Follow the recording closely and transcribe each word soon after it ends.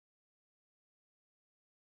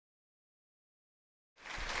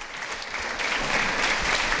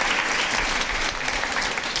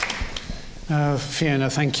Fiona,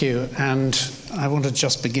 thank you. And I want to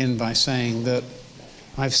just begin by saying that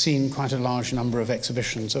I've seen quite a large number of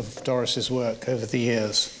exhibitions of Doris's work over the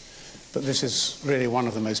years, but this is really one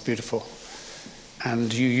of the most beautiful.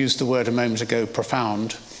 And you used the word a moment ago,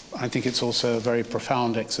 profound. I think it's also a very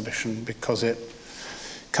profound exhibition because it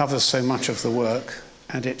covers so much of the work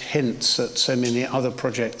and it hints at so many other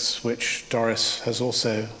projects which Doris has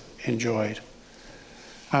also enjoyed.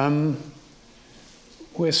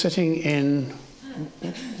 We're sitting in,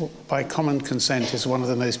 by common consent, is one of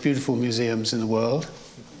the most beautiful museums in the world.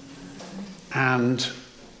 And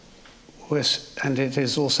it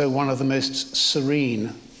is also one of the most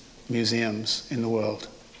serene museums in the world.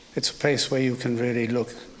 It's a place where you can really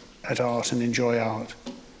look at art and enjoy art.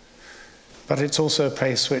 But it's also a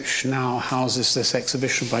place which now houses this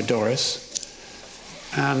exhibition by Doris.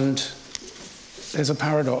 And there's a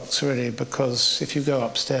paradox, really, because if you go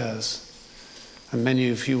upstairs, and many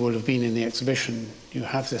of you will have been in the exhibition, you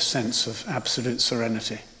have this sense of absolute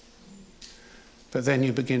serenity. But then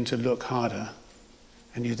you begin to look harder,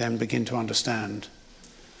 and you then begin to understand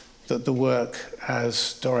that the work,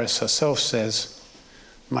 as Doris herself says,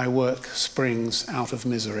 my work springs out of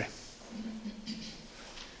misery.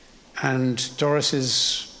 And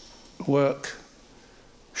Doris's work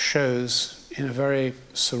shows, in a very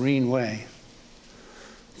serene way,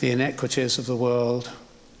 the inequities of the world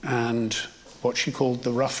and what she called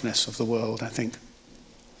the roughness of the world, I think.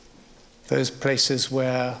 Those places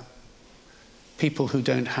where people who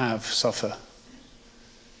don't have suffer,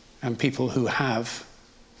 and people who have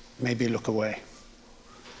maybe look away.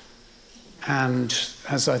 And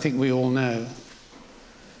as I think we all know,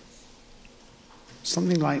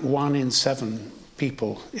 something like 1 in 7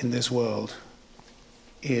 people in this world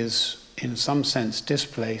is, in some sense,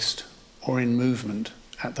 displaced or in movement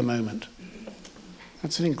at the moment.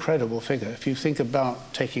 That's an incredible figure. If you think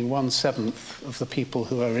about taking 1/7 of the people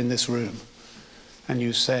who are in this room and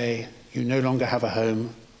you say, you no longer have a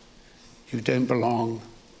home, you don't belong,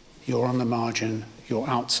 you're on the margin, you're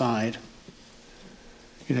outside,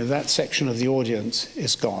 you know, that section of the audience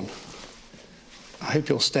is gone. I hope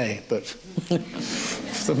you'll stay, but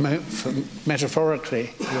metaphorically,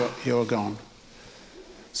 you're gone.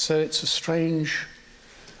 So it's a strange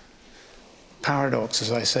paradox,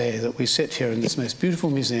 as I say, that we sit here in this most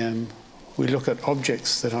beautiful museum, we look at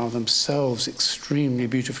objects that are themselves extremely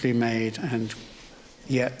beautifully made, and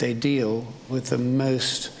yet they deal with the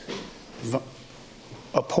most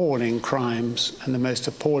appalling crimes and the most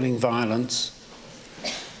appalling violence,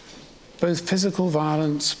 both physical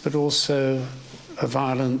violence, but also a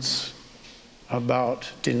violence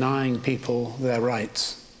about denying people their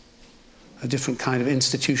rights, a different kind of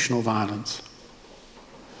institutional violence.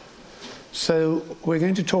 So we're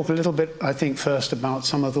going to talk a little bit, I think, first about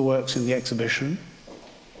some of the works in the exhibition.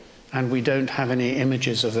 And we don't have any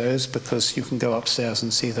images of those because you can go upstairs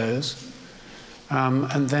and see those.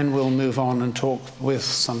 And then we'll move on and talk with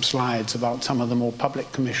some slides about some of the more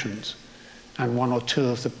public commissions and 1 or 2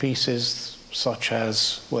 of the pieces, such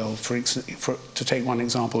as, well, to take one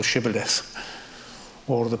example, Shibboleth,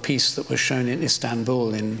 or the piece that was shown in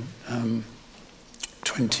Istanbul in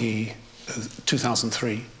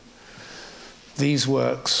 2003. These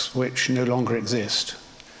works, which no longer exist,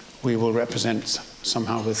 we will represent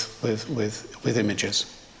somehow with images.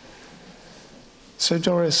 So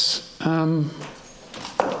Doris,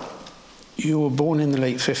 you were born in the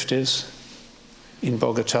late 50s in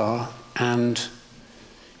Bogota, and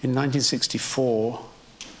in 1964,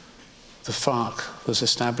 the FARC was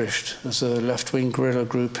established as a left-wing guerrilla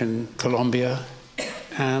group in Colombia,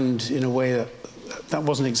 and in a way that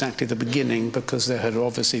wasn't exactly the beginning, because there had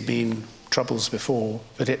obviously been troubles before,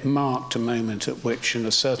 but it marked a moment at which, in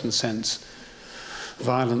a certain sense,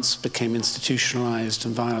 violence became institutionalized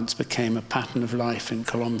and violence became a pattern of life in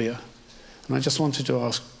Colombia. And I just wanted to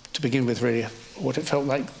ask, to begin with, really, what it felt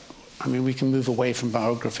like. I mean, we can move away from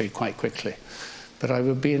biography quite quickly, but I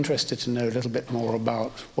would be interested to know a little bit more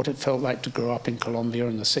about what it felt like to grow up in Colombia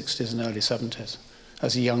in the 60s and early 70s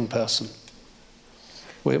as a young person.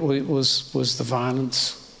 Was the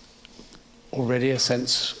violence already a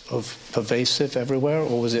sense of pervasive everywhere,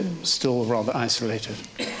 or was it still rather isolated?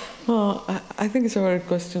 Well, I think it's a very good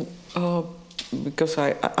question, because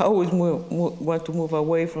I always want to move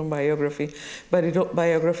away from biography, but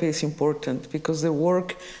biography is important because the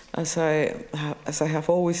work, as I have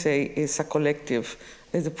always said, is a collective.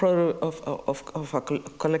 It's the product of a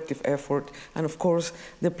collective effort, and of course,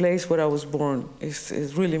 the place where I was born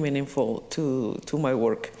is really meaningful to my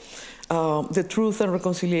work. The Truth and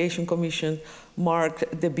Reconciliation Commission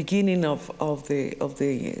marked the beginning of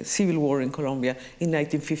the civil war in Colombia in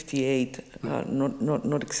 1958,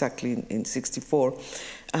 not exactly in 64,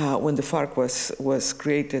 when the FARC was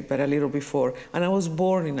created, but a little before. And I was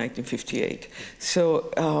born in 1958.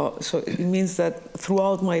 So it means that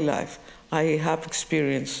throughout my life, I have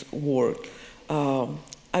experienced war.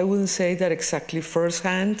 I wouldn't say that exactly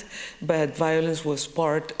firsthand, but violence was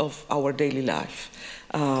part of our daily life.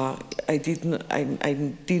 I didn't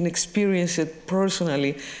experience it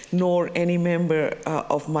personally, nor any member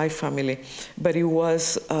of my family, but it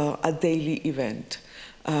was a daily event,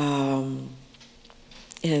 and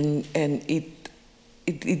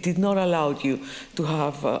it did not allow you to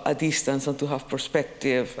have a distance and to have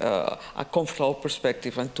perspective, a comfortable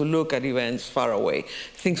perspective, and to look at events far away.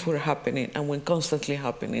 Things were happening and were constantly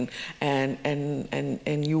happening,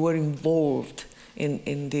 and you were involved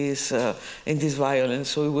in this violence.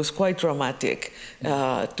 So it was quite dramatic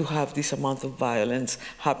to have this amount of violence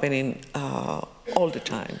happening all the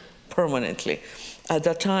time, permanently. At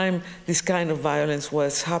that time, this kind of violence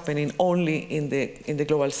was happening only in the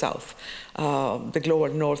global south. The global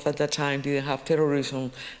north at that time didn't have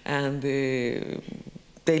terrorism, and the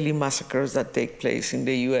daily massacres that take place in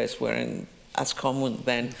the US weren't as common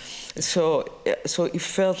then. So it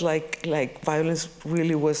felt like violence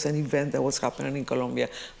really was an event that was happening in Colombia.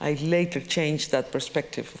 I later changed that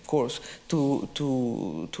perspective, of course, to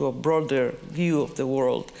a broader view of the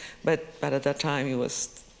world. But at that time,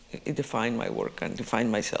 it defined my work and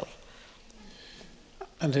defined myself.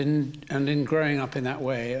 And in growing up in that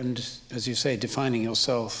way, and as you say, defining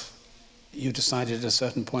yourself, you decided at a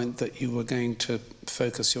certain point that you were going to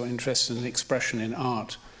focus your interest and expression in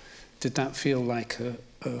art. Did that feel like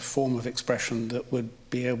a form of expression that would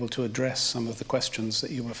be able to address some of the questions that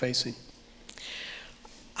you were facing?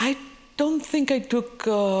 I don't think I took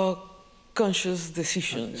conscious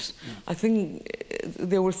decisions. Okay. Yeah. I think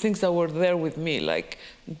there were things that were there with me, like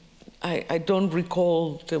I don't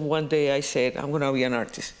recall the one day I said, I'm going to be an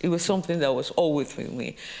artist. It was something that was always with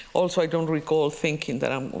me. Also, I don't recall thinking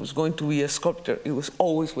that I was going to be a sculptor. It was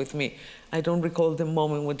always with me. I don't recall the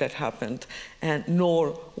moment when that happened, and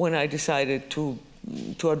nor when I decided to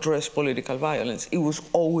address political violence. It was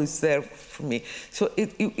always there for me. So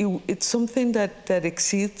it's something that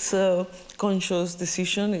exceeds conscious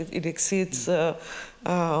decision. It exceeds the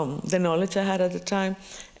knowledge I had at the time.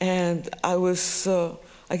 And I was,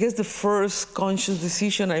 I guess the first conscious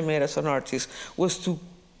decision I made as an artist was to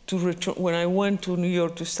return. When I went to New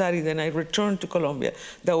York to study, then I returned to Colombia.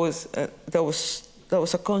 That was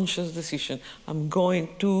a conscious decision. I'm going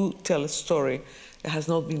to tell a story that has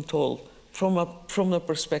not been told from a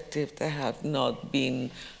perspective that had not been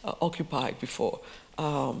occupied before.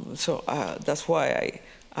 So that's why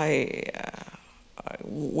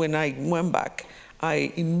when I went back,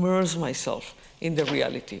 I immersed myself in the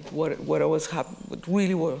reality, what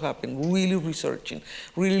really was happening, really researching,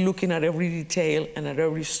 really looking at every detail and at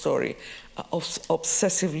every story,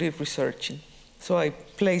 obsessively researching. So I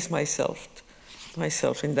placed myself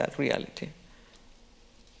in that reality.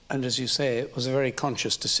 And as you say, it was a very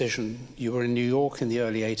conscious decision. You were in New York in the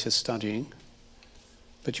early 80s studying,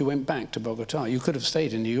 but you went back to Bogota. You could have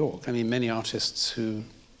stayed in New York. I mean, many artists who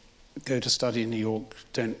go to study in New York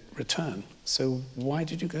don't return. So why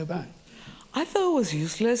did you go back? I thought it was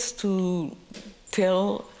useless to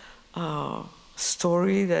tell a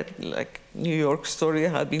story that, like New York story,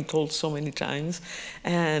 had been told so many times.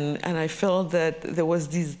 And I felt that there was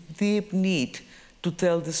this deep need to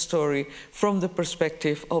tell the story from the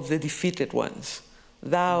perspective of the defeated ones.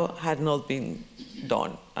 That had not been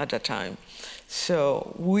done at that time.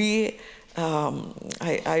 So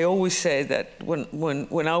I always say that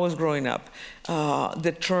when I was growing up,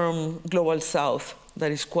 the term Global South,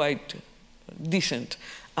 that is quite decent,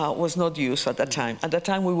 was not used at that time. At that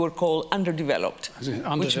time, we were called underdeveloped.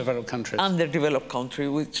 Underdeveloped countries. Underdeveloped country,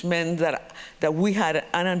 which meant that we had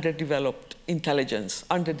an underdeveloped intelligence,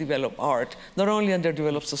 underdeveloped art, not only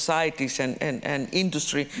underdeveloped societies and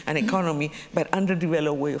industry and economy, but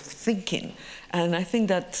underdeveloped way of thinking. And I think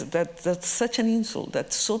that's such an insult,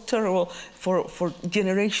 that's so terrible for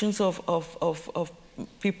generations of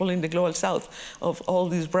people in the Global South, of all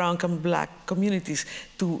these brown and black communities,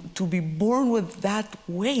 to be born with that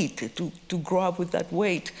weight, to grow up with that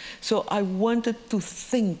weight. So I wanted to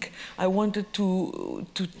think, I wanted to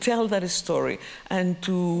tell that story and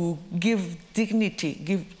to give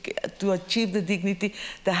dignity, to achieve the dignity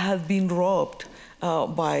that had been robbed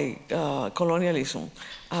by colonialism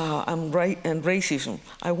and racism.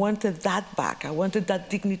 I wanted that back. I wanted that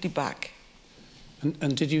dignity back.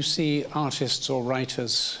 And did you see artists or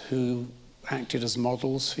writers who acted as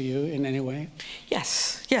models for you in any way?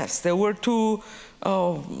 Yes, yes. There were two,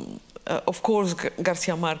 of course,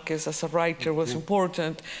 Garcia Marquez as a writer was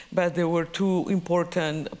important, but there were two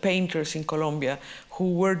important painters in Colombia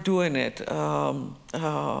who were doing it. One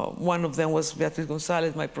of them was Beatriz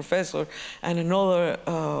González, my professor, and another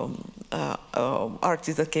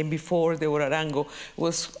artist that came before, they were Arango,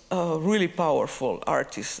 was a really powerful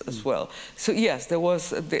artist as well. So yes, there was,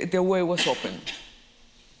 the way was open.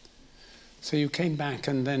 So you came back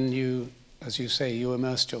and then you, as you say, you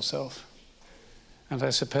immersed yourself. And I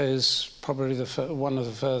suppose probably one of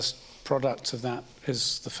the first products of that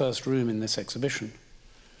is the first room in this exhibition,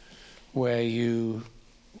 where you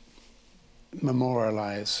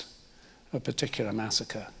memorialize a particular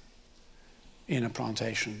massacre in a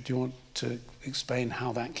plantation. Do you want to explain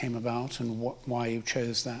how that came about and why you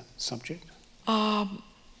chose that subject?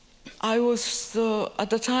 I was, at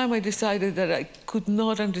the time I decided that I could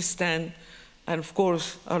not understand, and of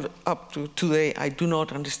course up to today I do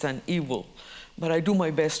not understand evil, but I do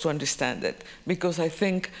my best to understand it, because I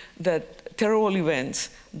think that terrible events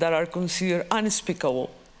that are considered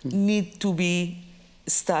unspeakable need to be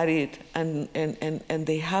studied, and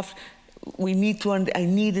they have, we need to, I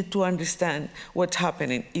needed to understand what's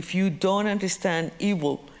happening. If you don't understand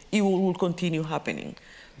evil, evil will continue happening.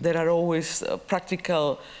 There are always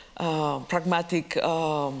practical, pragmatic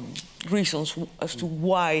reasons as to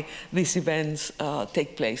why these events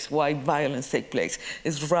take place, why violence takes place.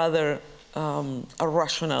 It's rather a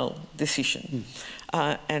rational decision,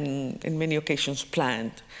 and in many occasions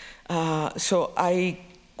planned. So I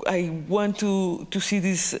want to see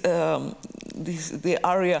this, the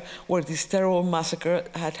area where this terrible massacre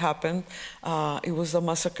had happened. It was a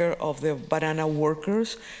massacre of the banana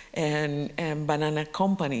workers, and banana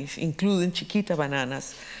companies, including Chiquita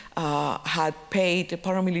Bananas, had paid the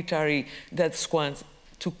paramilitary death squads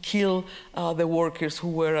to kill the workers who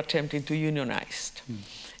were attempting to unionize.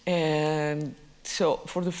 And so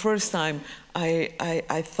for the first time,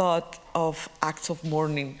 I thought of acts of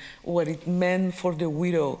mourning, what it meant for the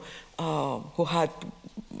widow who had,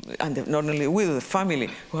 and not only the widow, the family,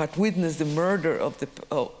 who had witnessed the murder of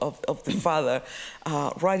the father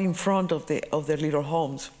right in front of their little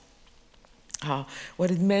homes.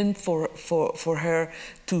 What it meant for her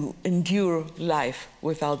to endure life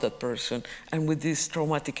without that person and with this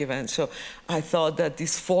traumatic event. So I thought that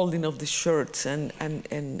this folding of the shirts and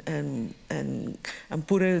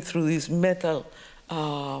putting it through this metal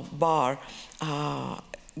bar,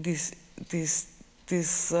 this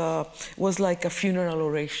was like a funeral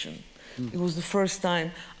oration. It was the first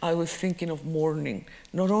time I was thinking of mourning,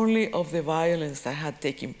 not only of the violence that had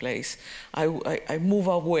taken place. I move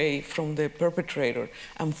away from the perpetrator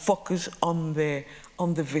and focus on the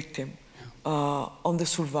victim, on the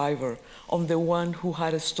survivor, on the one who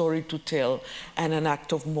had a story to tell and an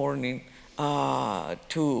act of mourning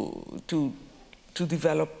to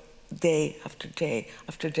develop day after day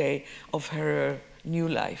after day of her new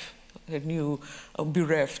life, her new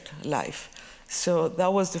bereft life. So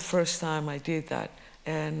that was the first time I did that,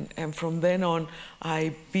 and from then on,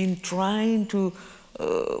 I've been trying to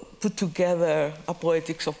put together a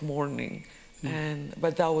poetics of mourning,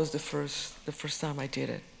 but that was the first time I did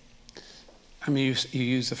it. I mean, you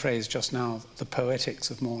used the phrase just now, the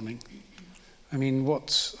poetics of mourning. I mean,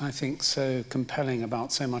 what's I think so compelling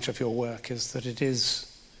about so much of your work is that it is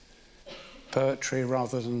poetry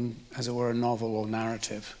rather than, as it were, a novel or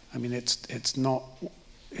narrative. I mean, it's not.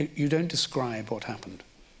 You don't describe what happened.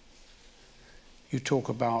 You talk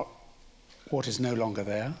about what is no longer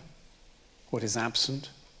there, what is absent,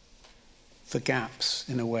 the gaps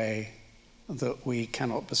in a way that we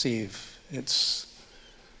cannot perceive. It's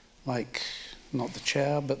like not the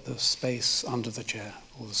chair, but the space under the chair,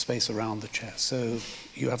 or the space around the chair. So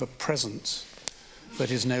you have a presence that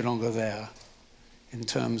is no longer there in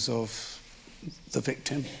terms of the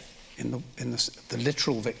victim, in the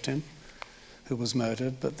literal victim, who was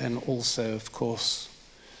murdered, but then also, of course,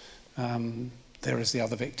 there is the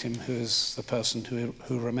other victim, who is the person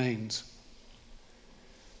who remains.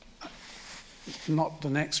 Not the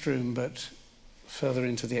next room, but further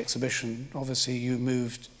into the exhibition, obviously you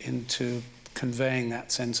moved into conveying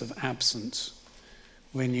that sense of absence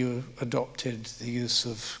when you adopted the use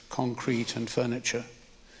of concrete and furniture.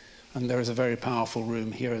 And there is a very powerful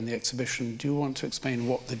room here in the exhibition. Do you want to explain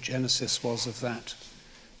what the genesis was of that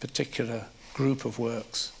particular group of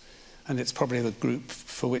works? And it's probably the group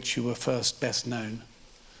for which you were first best known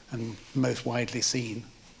and most widely seen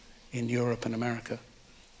in Europe and America.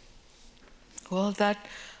 Well,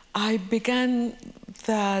 I began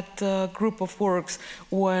that group of works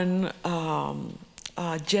when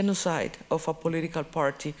a genocide of a political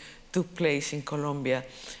party took place in Colombia,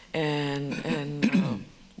 and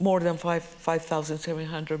more than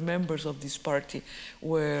 5,700 members of this party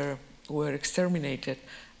were exterminated,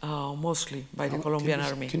 mostly by the Colombian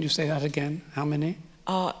army. Can you say that again? How many?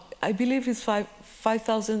 I believe it's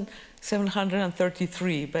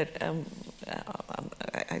 5,733, but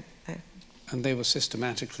and they were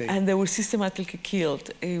systematically... And they were systematically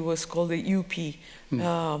killed. It was called the UP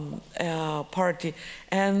party.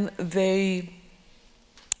 And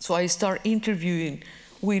so I started interviewing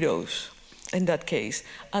widows in that case.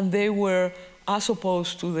 And they were, as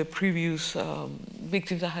opposed to the previous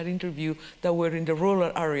victims I had interviewed that were in the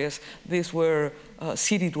rural areas, these were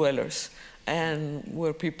city dwellers and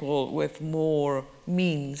were people with more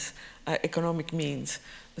means, economic means.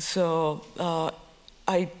 So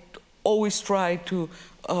I always try to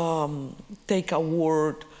take a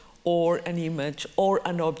word or an image or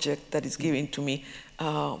an object that is given to me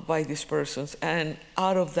by these persons, and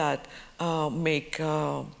out of that make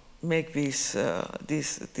this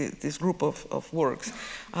group of works.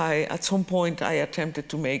 At some point I attempted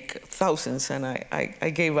to make thousands, and I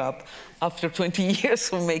gave up after 20 years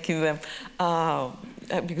of making them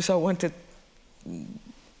because I wanted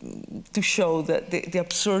to show that the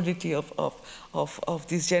absurdity of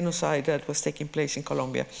this genocide that was taking place in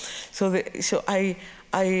Colombia. So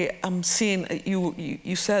I am seeing,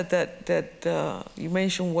 you said that you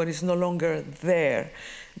mentioned what is no longer there,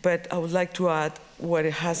 but I would like to add what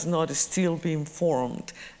has not still been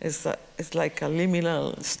formed. It's like a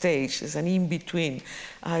liminal stage, it's an in-between.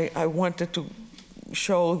 I wanted to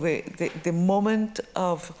show the moment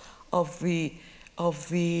of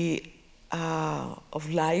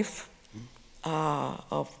life,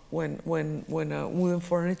 of when wooden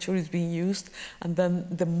furniture is being used, and then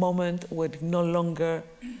the moment when it no longer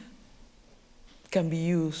can be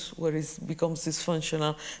used, where it becomes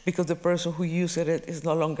dysfunctional because the person who used it is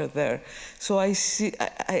no longer there. So I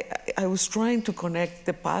was trying to connect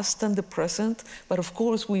the past and the present, but of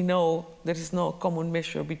course we know there is no common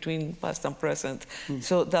measure between past and present.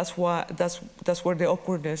 So that's where the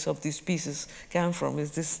awkwardness of these pieces came from,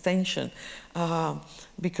 is this tension.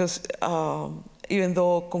 Because even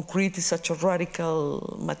though concrete is such a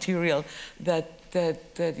radical material that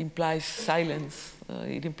implies silence,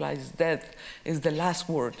 it implies death, is the last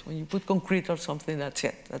word. When you put concrete or something, that's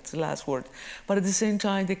it, that's the last word. But at the same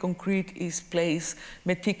time, the concrete is placed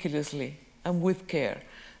meticulously and with care.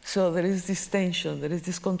 So there is this tension, there is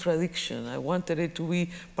this contradiction. I wanted it to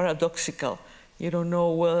be paradoxical. You don't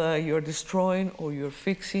know whether you're destroying or you're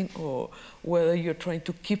fixing, or whether you're trying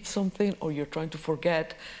to keep something or you're trying to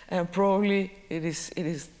forget. And probably it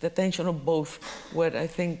is the tension of both what I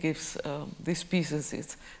think gives these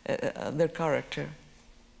pieces their character.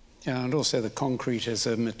 Yeah, and also the concrete is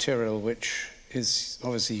a material which is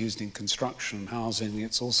obviously used in construction, housing.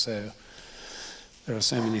 It's also, there are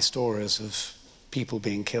so many stories of people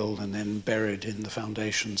being killed and then buried in the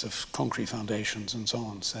foundations of concrete foundations and so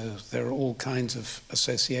on. So there are all kinds of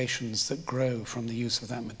associations that grow from the use of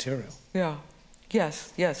that material. Yeah,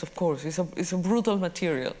 yes, of course. It's a brutal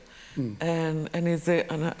material. And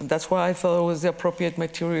that's why I thought it was the appropriate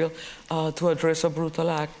material to address a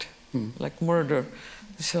brutal act, like murder.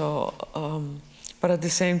 So, but at the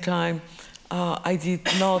same time, I did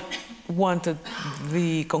not want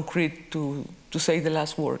the concrete to say the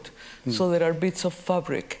last word. So there are bits of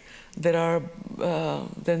fabric. There are,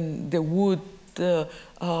 then the wood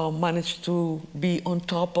managed to be on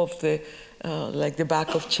top of like the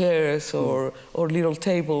back of chairs or little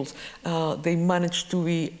tables. They managed to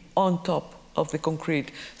be on top of the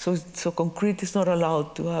concrete. So concrete is not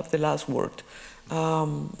allowed to have the last word.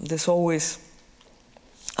 There's always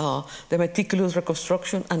the meticulous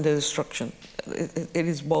reconstruction and the destruction. It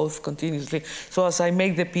is both continuously. So as I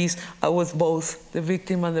make the piece, I was both the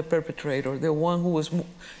victim and the perpetrator, the one who was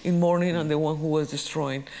in mourning and the one who was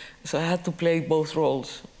destroying. So I had to play both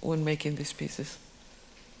roles when making these pieces.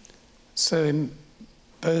 So in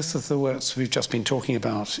both of the works we've just been talking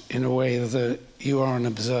about, in a way that you are an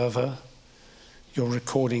observer, you're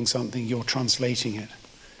recording something, you're translating it.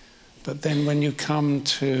 But then when you come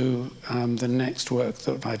to the next work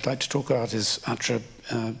that I'd like to talk about is Atra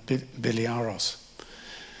Biliaros,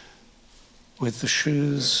 with the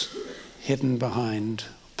shoes hidden behind,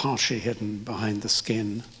 partially hidden behind the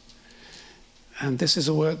skin. And this is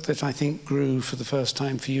a work that I think grew for the first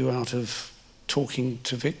time for you out of talking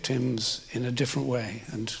to victims in a different way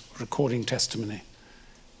and recording testimony.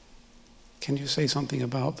 Can you say something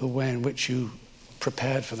about the way in which you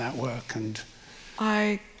prepared for that work? And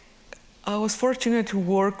I was fortunate to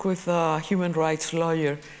work with a human rights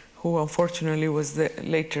lawyer who unfortunately was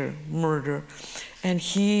later murdered. And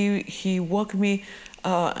he walked me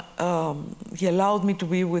he allowed me to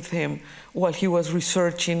be with him while he was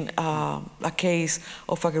researching a case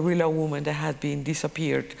of a guerrilla woman that had been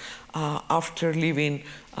disappeared after leaving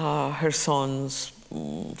her son's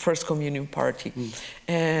first communion party.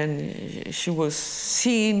 And she was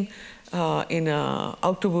seen in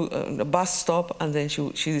a bus stop, and then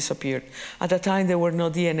she disappeared. At the time, there were no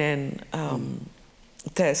DNA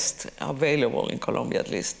tests available in Colombia, at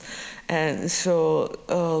least. And so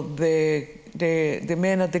the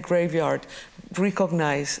men at the graveyard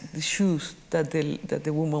recognized the shoes that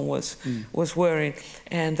the woman was wearing,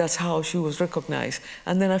 and that's how she was recognized.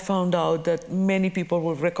 And then I found out that many people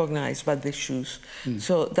were recognized by the shoes.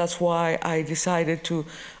 So that's why I decided to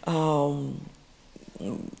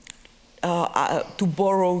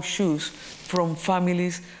borrow shoes from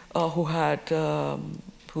families who had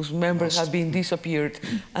whose members had been disappeared,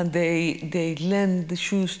 and they lend the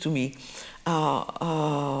shoes to me.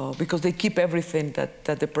 Because they keep everything that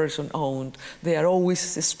the person owned. They are always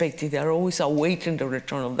suspecting, they are always awaiting the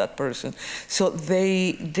return of that person. So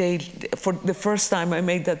for the first time I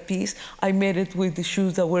made that piece, I made it with the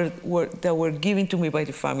shoes that were given to me by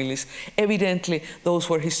the families. Evidently, those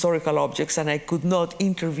were historical objects, and I could not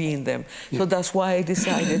intervene in them. Yeah. So that's why I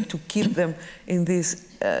decided to keep them in this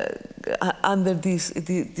under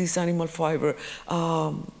this animal fiber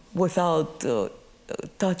without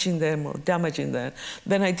touching them or damaging them.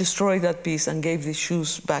 Then I destroyed that piece and gave the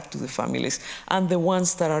shoes back to the families. And the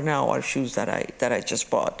ones that are now are shoes that I just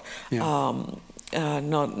bought. Yeah.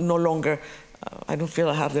 No longer, I don't feel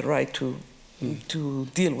I have the right to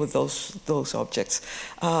deal with those objects.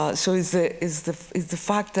 So it's the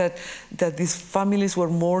fact that these families were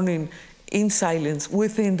mourning in silence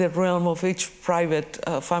within the realm of each private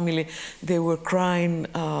family. They were crying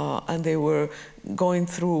and they were going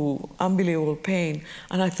through unbelievable pain.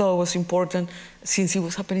 And I thought it was important, since it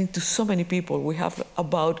was happening to so many people. We have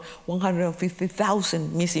about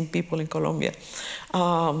 150,000 missing people in Colombia.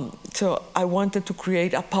 So I wanted to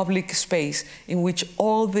create a public space in which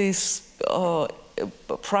all this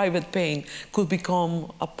private pain could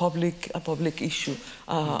become a public issue,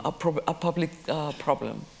 a public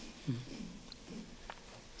problem.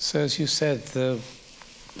 So as you said, the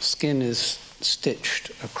skin is stitched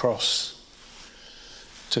across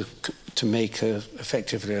to make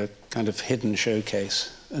effectively a kind of hidden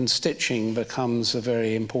showcase. And stitching becomes a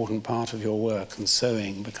very important part of your work, and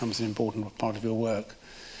sewing becomes an important part of your work.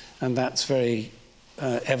 And that's very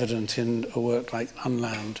evident in a work like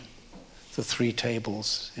Unland, the 3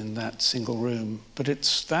 tables in that single room. But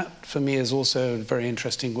that, for me, is also a very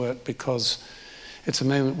interesting work, because it's a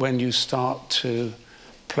moment when you start to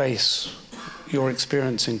place your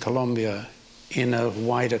experience in Colombia in a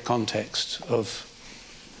wider context of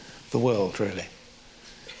the world, really,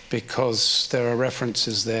 because there are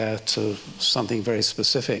references there to something very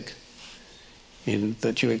specific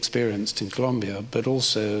that you experienced in Colombia, but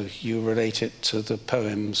also you relate it to the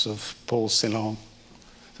poems of Paul Celan,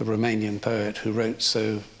 the Romanian poet who wrote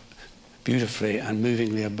so beautifully and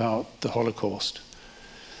movingly about the Holocaust.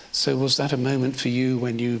 So was that a moment for you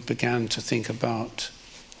when you began to think about,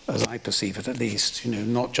 as I perceive it at least,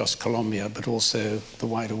 not just Colombia, but also the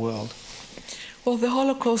wider world? Well, the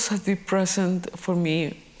Holocaust has been present for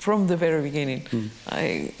me from the very beginning.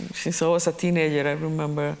 Since I was a teenager, I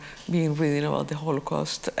remember reading about the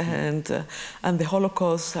Holocaust, and the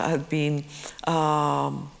Holocaust had been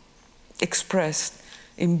expressed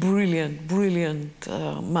in brilliant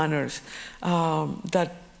manners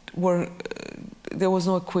that were. There was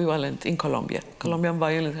no equivalent in Colombia. Colombian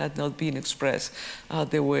violence had not been expressed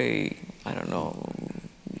the way, I don't know,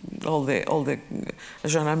 all the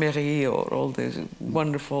Jean Améry or all the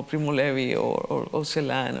wonderful Primo Levi or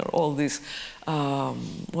Celan or all these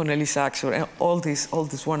Monelli Sachs or all these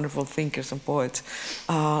wonderful thinkers and poets.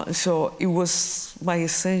 So it was my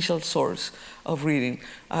essential source of reading.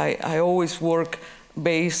 I always work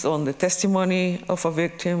based on the testimony of a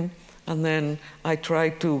victim, and then I try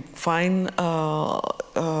to find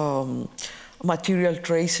material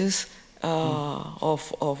traces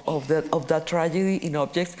of that tragedy in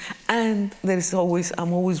objects, and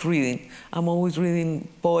I'm always reading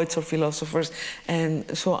poets or philosophers,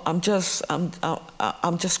 and so I'm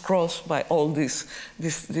just crossed by all these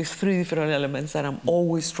 3 different elements that I'm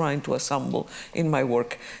always trying to assemble in my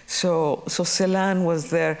work. So Celan was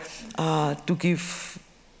there to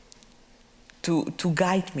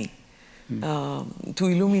guide me, to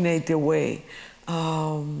illuminate the way.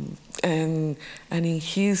 And in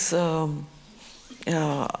his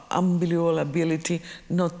unbelievable ability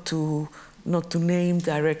not to name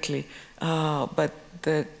directly, but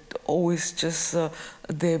that always just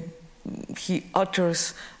he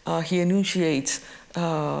utters, he enunciates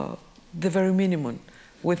the very minimum.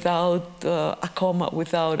 Without a comma,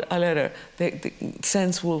 without a letter, the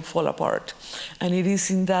sense will fall apart. And it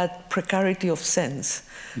is in that precarity of sense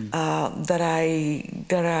that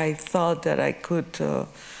I thought that I could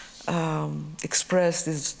express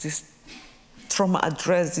this trauma,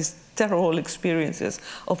 address these terrible experiences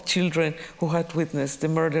of children who had witnessed the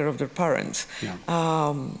murder of their parents. Yeah.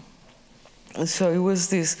 So it was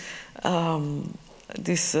this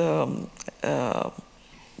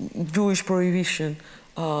Jewish prohibition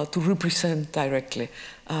to represent directly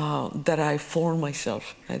that I formed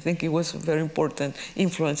myself. I think it was a very important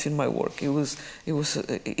influence in my work.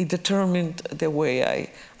 It determined the way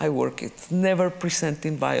I work. It's never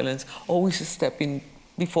presenting violence, always stepping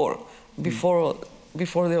before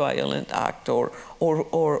the violent act, or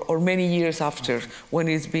many years after, when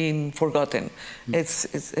it's been forgotten.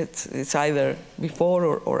 It's either before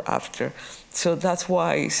or after. So that's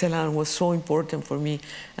why Celan was so important for me,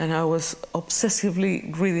 and I was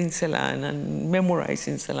obsessively reading Celan and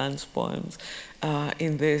memorizing Celan's poems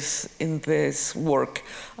in this work,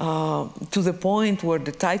 to the point where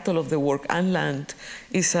the title of the work, Allient,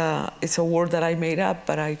 is a word that I made up,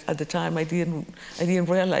 but at the time I didn't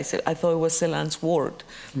realize it. I thought it was Celan's word,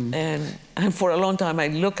 and for a long time I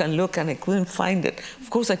looked and I couldn't find it. Of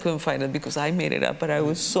course I couldn't find it because I made it up, but I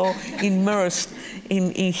was so immersed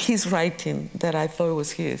in his writing that I thought it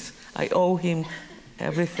was his. I owe him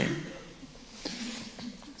everything.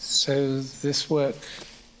 So this work,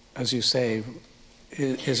 as you say,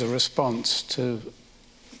 is a response to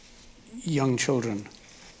young children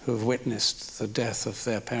who have witnessed the death of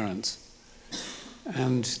their parents.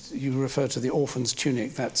 And you refer to the orphan's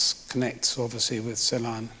tunic, that connects obviously with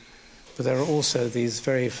Celan, but there are also these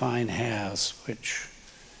very fine hairs which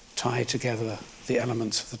tie together the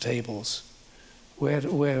elements of the tables. What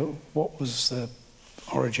was the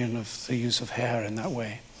origin of the use of hair in that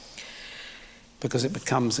way? Because it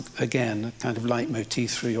becomes, again, a kind of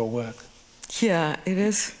leitmotif through your work. Yeah, it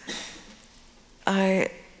is. There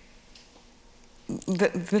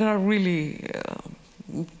are really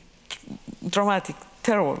dramatic,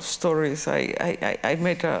 terrible stories. I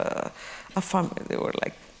met a family. There were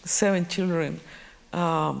like 7 children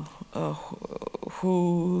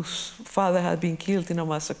whose father had been killed in a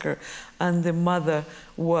massacre, and the mother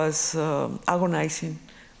was agonizing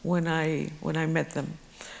when I met them.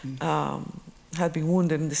 Had been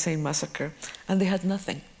wounded in the same massacre, and they had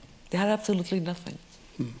nothing. They had absolutely nothing.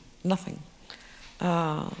 Nothing.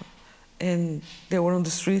 And they were on the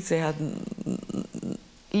streets. They had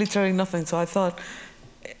literally nothing. So I thought,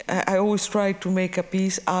 I always tried to make a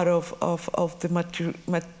piece out of the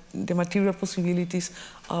material possibilities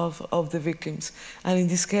of the victims. And in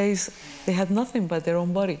this case, they had nothing but their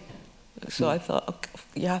own body. So I thought, okay,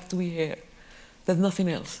 you have to be here. There's nothing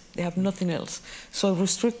else. They have nothing else. So I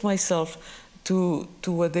restrict myself to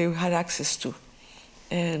what they had access to.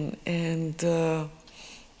 And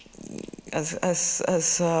as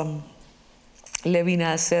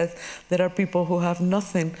Levina said, there are people who have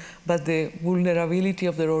nothing but the vulnerability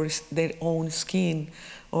of their own skin.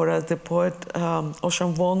 Or as the poet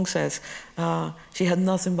Ocean Vuong says, she had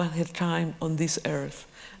nothing but her time on this earth.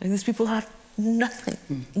 And these people have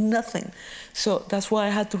nothing, nothing. So that's why I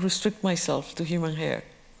had to restrict myself to human hair,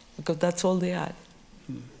 because that's all they had,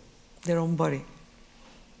 their own body.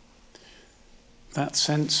 That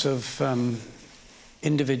sense of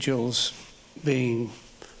individuals being,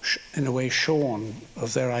 in a way, shorn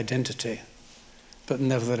of their identity, but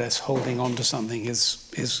nevertheless holding on to something is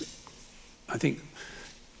I think,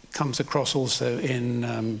 comes across also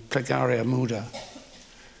in Plegaria Muda,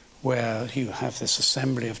 where you have this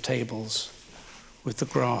assembly of tables with the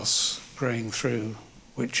grass growing through,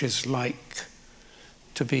 which is like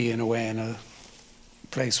to be, in a way, in a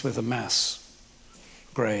place with a mass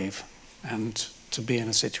grave, and to be in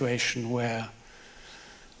a situation where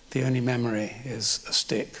the only memory is a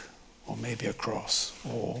stick, or maybe a cross,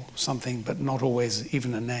 or something, but not always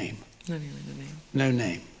even a name. Not even a name. No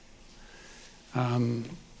name.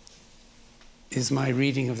 Is my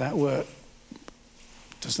reading of that work,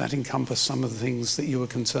 does that encompass some of the things that you were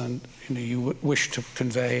concerned, you wish to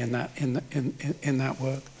convey in that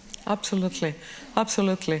work? Absolutely,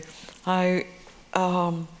 absolutely.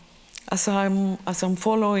 As I'm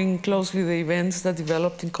following closely the events that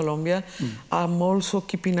developed in Colombia, I'm also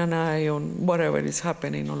keeping an eye on whatever is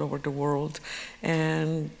happening all over the world.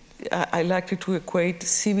 And I like to equate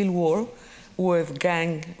civil war with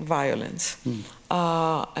gang violence.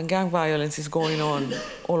 And gang violence is going on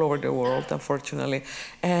all over the world, unfortunately.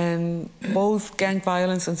 And both gang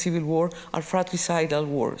violence and civil war are fratricidal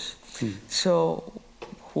wars. So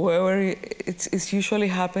whoever, it's usually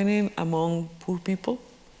happening among poor people.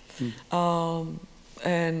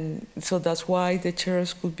 And so that's why the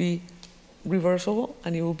chairs could be reversible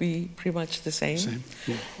and it will be pretty much the same.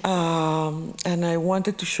 And I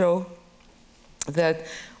wanted to show that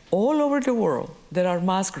all over the world there are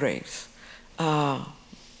mass graves.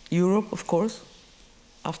 Europe, of course,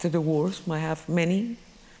 after the wars, might have many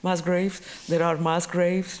mass graves. There are mass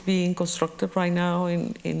graves being constructed right now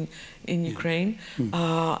in Ukraine,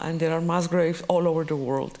 and there are mass graves all over the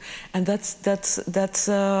world. And that's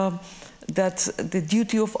the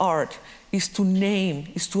duty of art, is to name,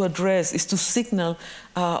 is to address, is to signal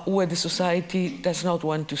what the society does not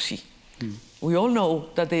want to see. We all know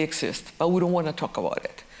that they exist, but we don't want to talk about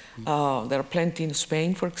it. There are plenty in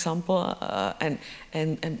Spain, for example, and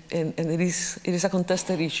it is a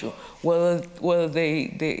contested issue whether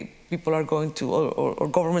the people are going to or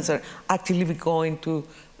governments are actively going to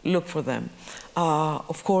look for them.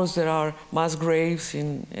 Of course, there are mass graves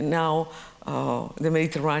now. The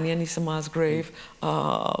Mediterranean is a mass grave.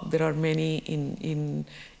 There are many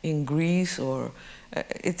in Greece, or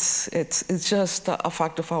it's just a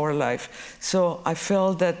fact of our life. So I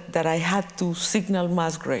felt that I had to signal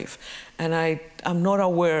mass grave, and I'm not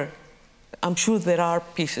aware. I'm sure there are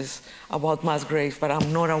pieces about mass graves, but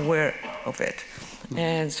I'm not aware of it.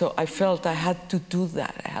 And so I felt I had to do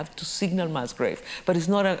that. I have to signal mass grave. But it's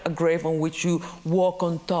not a grave on which you walk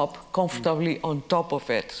on top, comfortably on top of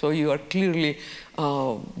it. So you are clearly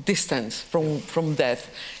distanced from death.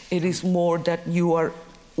 It is more that you are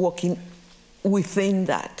walking within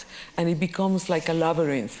that. And it becomes like a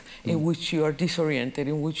labyrinth in which you are disoriented,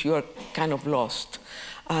 in which you are kind of lost.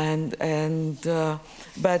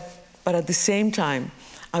 But at the same time,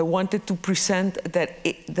 I wanted to present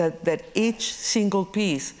that each single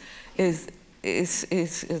piece is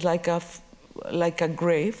like a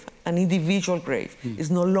grave, an individual grave. It's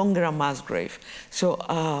no longer a mass grave. So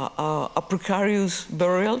a precarious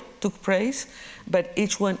burial took place, but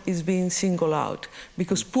each one is being singled out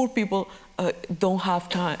because poor people don't have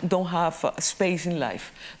time, don't have space in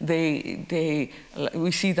life.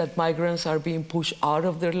 We see that migrants are being pushed out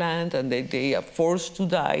of their land, and they are forced to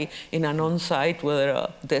die in an on-site, whether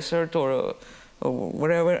a desert or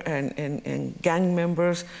whatever, and gang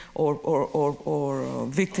members or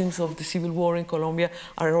victims of the civil war in Colombia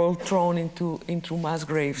are all thrown into mass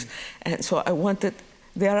graves. And so I wanted,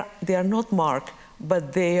 they are not marked,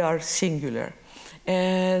 but they are singular.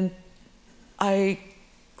 And I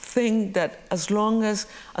think that as long as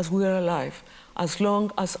we are alive, as long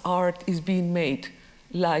as art is being made,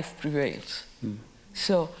 life prevails.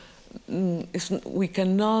 So we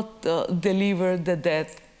cannot deliver the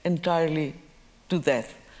death entirely to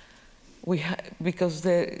death. Because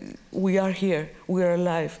we are here, we are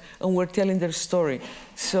alive, and we're telling their story.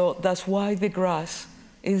 So that's why the grass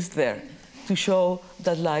is there, to show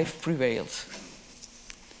that life prevails.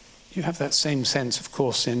 You have that same sense, of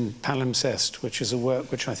course, in Palimpsest, which is a work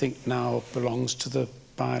which I think now belongs to the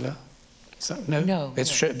Beile. Is that, no? No.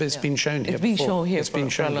 It's been shown here before. It's been shown here It's been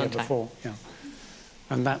shown here time. before, yeah.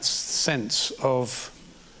 And that sense of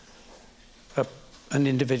an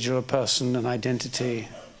individual, a person, an identity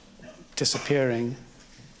disappearing,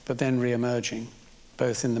 but then re-emerging,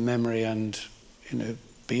 both in the memory and,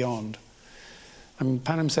 beyond. I mean,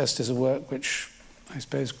 Palimpsest is a work which I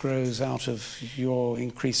suppose grows out of your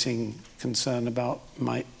increasing concern about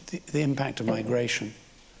the impact of migration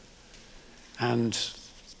and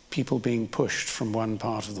people being pushed from one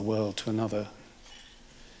part of the world to another.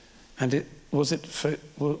 And was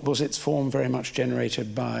its form very much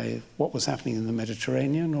generated by what was happening in the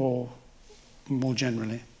Mediterranean, or more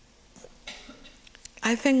generally?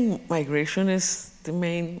 I think migration is the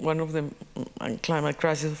main, one of the, and climate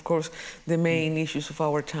crisis, of course, the main issues of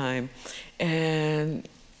our time. And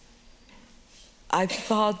I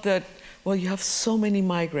thought that, well, you have so many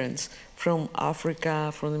migrants from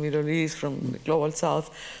Africa, from the Middle East, from the global South,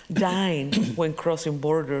 dying when crossing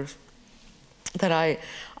borders, that I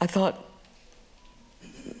thought,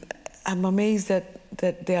 I'm amazed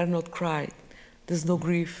that they are not cried. There's no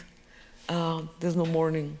grief, there's no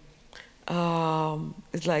mourning.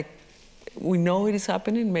 It's like, we know it is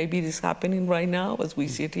happening, maybe it is happening right now as we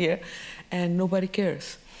sit here, and nobody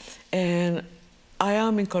cares. And I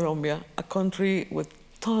am in Colombia, a country with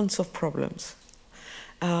tons of problems.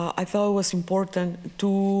 I thought it was important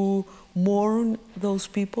to mourn those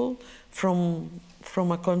people from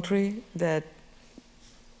a country that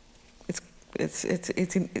it's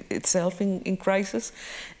itself in crisis,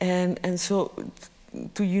 and so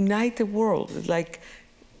to unite the world, like,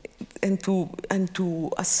 and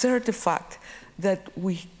to assert the fact that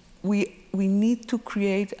we need to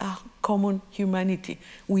create a common humanity.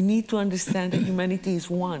 We need to understand that humanity is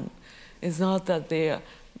one. It's not that they are,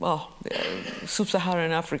 well,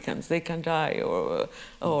 sub-Saharan Africans, they can die,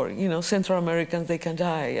 or you know, Central Americans, they can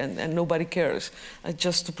die, and nobody cares,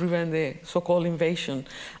 just to prevent the so-called invasion.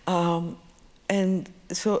 And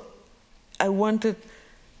so I wanted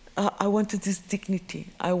this dignity.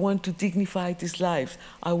 I want to dignify these lives.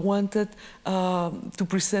 I wanted to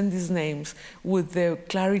present these names with the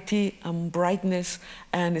clarity and brightness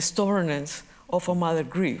and stubbornness of a mother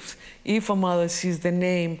grieves. If a mother sees the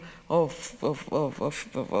name of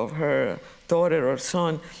her daughter or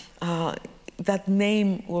son, that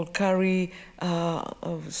name will carry a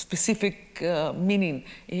specific meaning.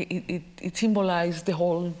 It symbolizes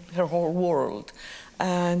her whole world.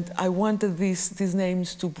 And I wanted these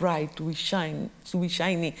names to bright, to be shiny,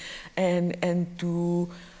 and to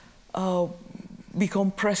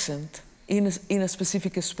become present in a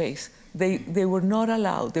specific space. They were not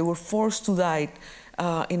allowed. They were forced to die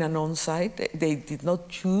in an on-site. They did not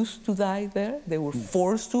choose to die there. They were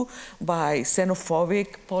forced to by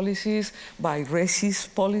xenophobic policies, by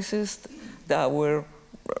racist policies that were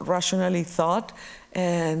rationally thought.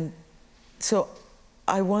 And so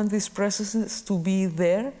I want this presence to be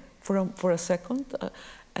there for a second,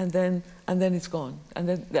 and then it's gone, and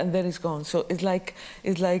then it's gone. So it's like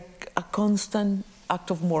a constant act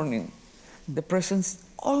of mourning. The presence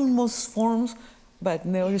almost forms, but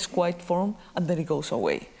never is quite formed, and then it goes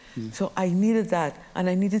away. So I needed that, and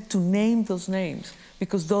I needed to name those names,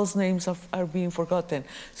 because those names are being forgotten.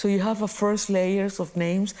 So you have a first layers of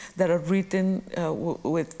names that are written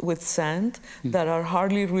with sand, that are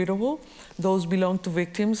hardly readable. Those belong to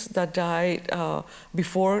victims that died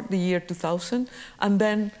before the year 2000. And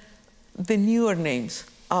then the newer names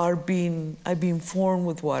are being formed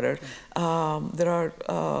with water. There are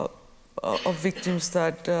of victims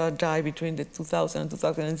that died between the 2000 and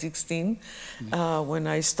 2016 when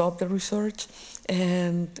I stopped the research.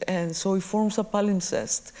 And so it forms a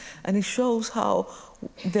palimpsest. And it shows how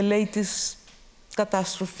the latest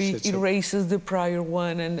catastrophe erases the prior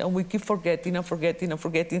one, and we keep forgetting and forgetting and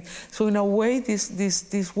forgetting. So in a way,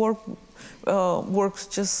 this work works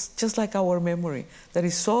just like our memory, that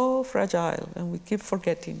is so fragile, and we keep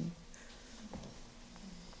forgetting.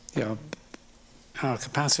 Yeah, our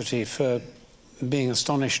capacity for being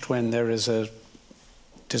astonished when there is a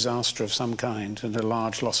disaster of some kind and a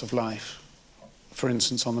large loss of life, for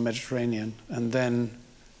instance, on the Mediterranean, and then,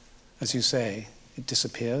 as you say, it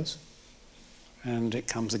disappears. And it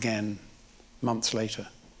comes again months later.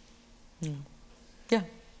 Yeah,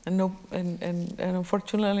 and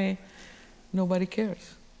unfortunately, nobody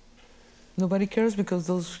cares. Nobody cares because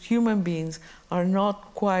those human beings are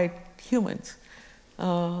not quite humans.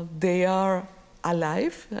 They are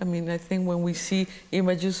alive. I mean, I think when we see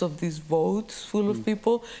images of these boats full of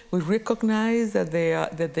people, we recognize that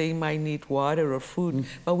they might need water or food,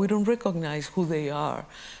 but we don't recognize who they are,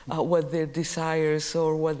 what their desires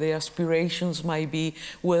or what their aspirations might be,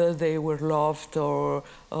 whether they were loved or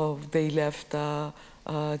they left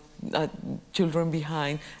children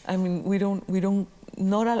behind. I mean,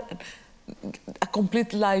 a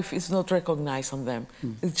complete life is not recognized on them.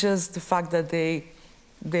 It's just the fact that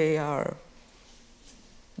they are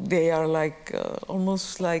like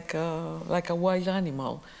almost like a wild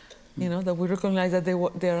animal, you know, that we recognize that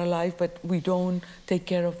they are alive, but we don't take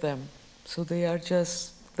care of them. So they are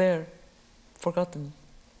just there, forgotten.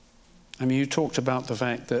 I mean, you talked about the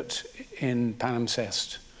fact that in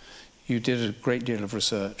palimpsest you did a great deal of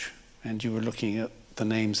research, and you were looking at the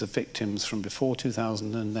names of victims from before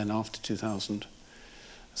 2000 and then after 2000.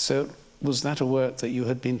 So was that a work that you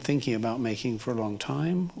had been thinking about making for a long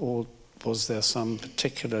time, or was there some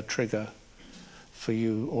particular trigger for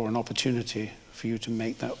you, or an opportunity for you to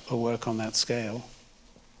make a work on that scale?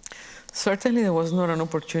 Certainly there was not an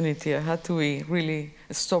opportunity. I had to be really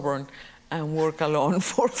stubborn and work alone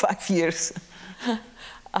for 5 years.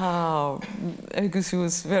 Because it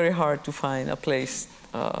was very hard to find a place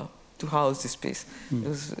to house this piece. It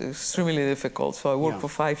was extremely difficult. So I worked for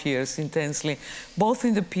 5 years intensely, both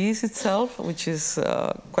in the piece itself, which is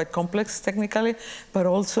quite complex technically, but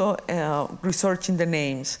also researching the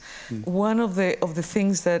names. One of the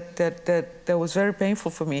things that was very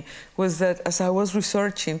painful for me was that as I was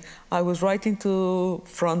researching, I was writing to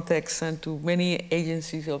Frontex and to many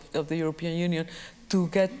agencies of the European Union to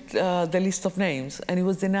get the list of names, and it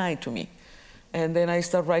was denied to me. And then I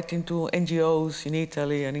started writing to NGOs in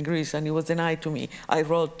Italy and in Greece, and it was denied to me. I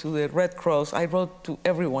wrote to the Red Cross, I wrote to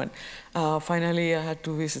everyone. Finally,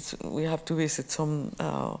 we have to visit some,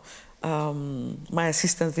 my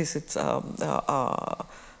assistant visits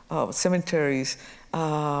cemeteries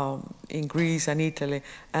in Greece and Italy,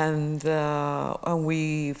 and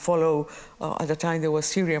we follow, at the time there was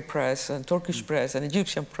Syrian press and Turkish press and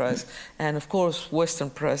Egyptian press, and of course Western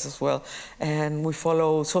press as well, and we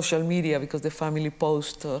follow social media because the family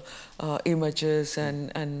posts images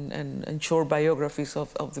and short biographies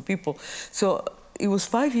of the people. So it was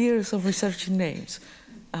 5 years of researching names,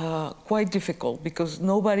 quite difficult because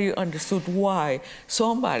nobody understood why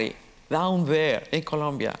somebody down there in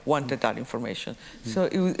Colombia wanted that information. So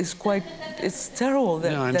it's terrible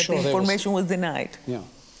that, that the information was denied. Yeah.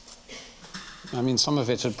 I mean, some of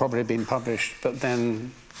it had probably been published, but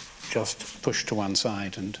then just pushed to one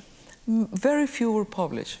side and... Very few were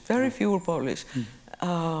published, very few were published,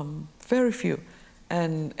 very few.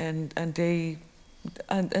 And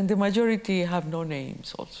the majority have no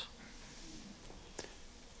names also.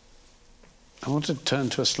 I want to turn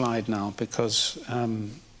to a slide now because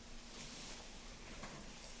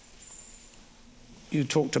you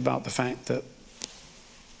talked about the fact that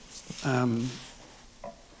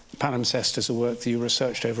palimpsest is a work that you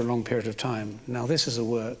researched over a long period of time. Now, this is a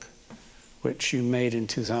work which you made in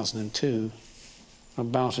 2002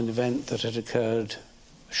 about an event that had occurred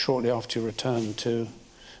shortly after your return to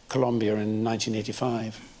Colombia in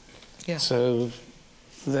 1985. Yeah. So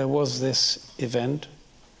there was this event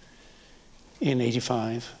in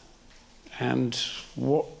 85, and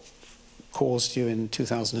what caused you in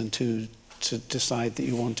 2002 to decide that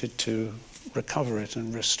you wanted to recover it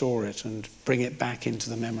and restore it and bring it back into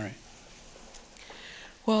the memory?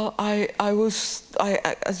 Well,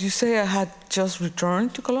 as you say, I had just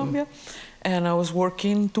returned to Colombia, and I was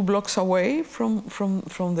working 2 blocks away from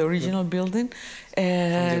the original building,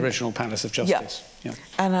 and from the original Palace of Justice. Yeah.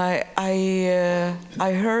 And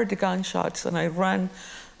I heard the gunshots, and I ran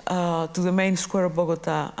to the main square of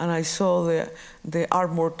Bogota, and I saw the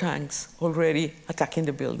armored tanks already attacking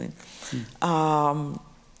the building.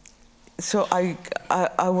 So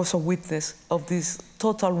I was a witness of this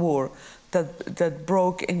total war that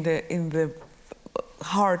broke in the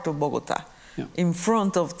heart of Bogota, in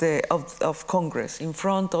front of Congress, in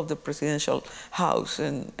front of the presidential house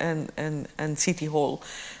and city hall.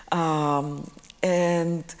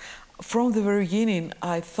 And from the very beginning,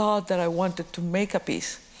 I thought that I wanted to make a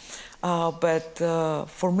piece, but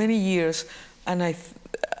for many years, and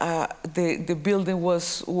the building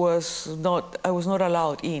was not, I was not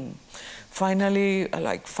allowed in. Finally,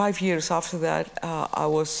 like 5 years after that,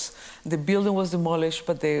 the building was demolished,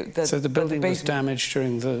 but so the building was damaged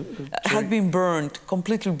during the... had been burned,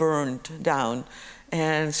 completely burned down.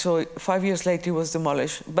 And so 5 years later it was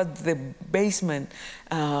demolished, but the basement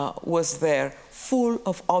was there, full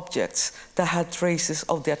of objects that had traces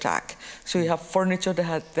of the attack. So you have furniture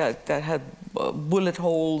that had bullet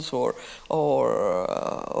holes or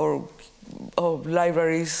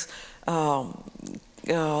libraries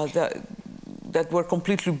that were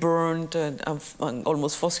completely burned and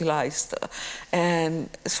almost fossilized. And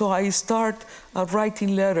so I start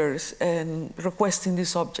writing letters and requesting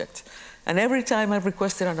this object. And every time I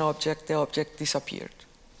requested an object, the object disappeared.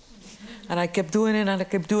 And I kept doing it, and I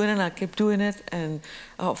kept doing it, and I kept doing it. And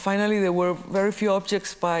finally, there were very few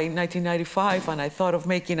objects by 1995, and I thought of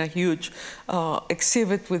making a huge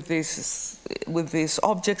exhibit with these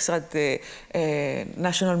objects at the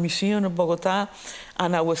National Museum of Bogota,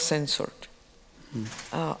 and I was censored.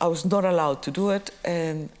 I was not allowed to do it,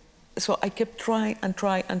 and so I kept trying and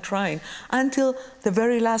trying and trying until the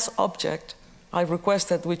very last object I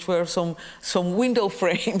requested, which were some window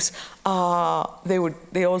frames,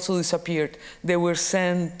 they also disappeared. They were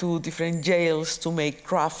sent to different jails to make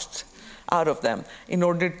crafts out of them in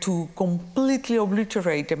order to completely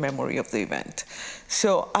obliterate the memory of the event.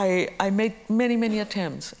 So I made many, many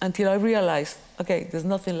attempts until I realized, okay, there's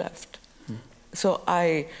nothing left. So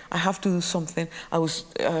I have to do something.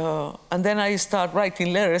 And then I started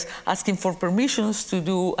writing letters asking for permissions to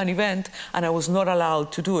do an event, and I was not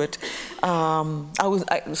allowed to do it.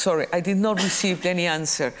 I did not receive any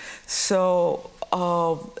answer. So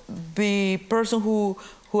the person who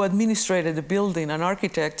administrated the building, an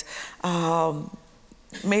architect,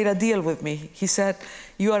 made a deal with me. He said,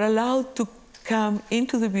 you are allowed to come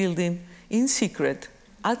into the building in secret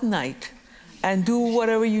at night and do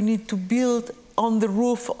whatever you need to build on the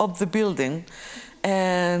roof of the building,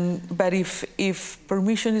 but if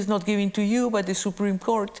permission is not given to you by the Supreme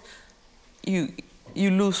Court, you're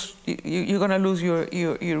gonna lose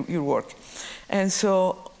your work. And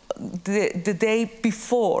so the day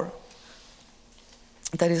before,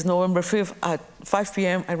 that is November 5th at 5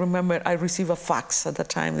 p.m., I remember I received a fax. At that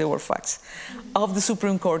time there were fax of the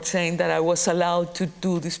Supreme Court saying that I was allowed to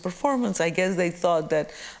do this performance. I guess they thought that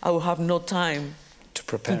I would have no time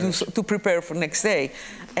to prepare for next day,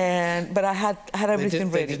 but I had everything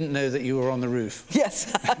ready. They didn't know that you were on the roof.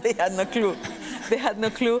 Yes, they had no clue. They had no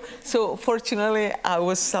clue. So fortunately, I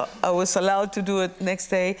was allowed to do it next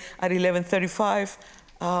day at 11:35,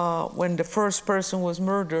 when the first person was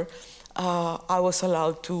murdered. I was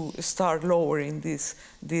allowed to start lowering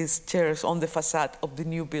these chairs on the facade of the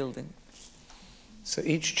new building. So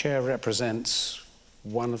each chair represents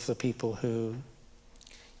one of the people who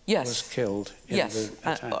was killed in the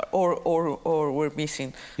attack. or were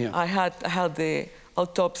missing. Yeah. I had the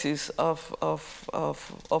autopsies of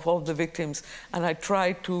all the victims, and I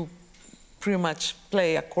tried to pretty much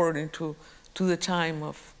play according to the time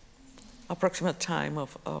approximate time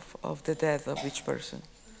of the death of each person.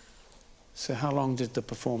 So how long did the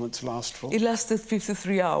performance last for? It lasted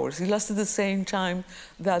 53 hours. It lasted the same time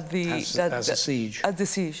that as a siege. As the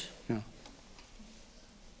siege. Yeah.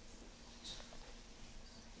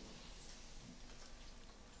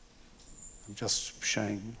 I'm just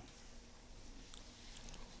showing.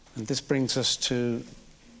 And this brings us to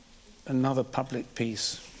another public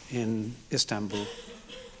piece in Istanbul,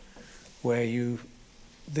 where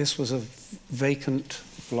this was a vacant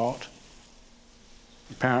lot.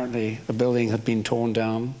 Apparently, the building had been torn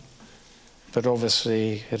down, but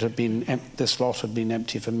obviously this lot had been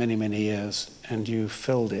empty for many, many years, and you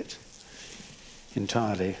filled it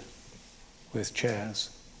entirely with chairs.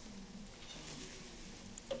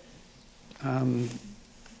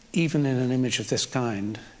 Even in an image of this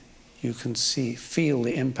kind, you can feel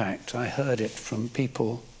the impact. I heard it from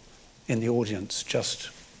people in the audience, just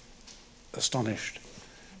astonished.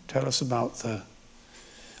 Tell us about the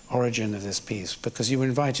origin of this piece, because you were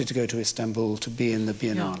invited to go to Istanbul to be in the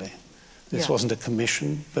Biennale. Yeah. This wasn't a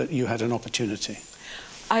commission, but you had an opportunity.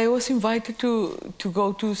 I was invited to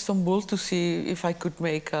go to Istanbul to see if I could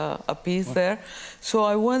make a piece there. So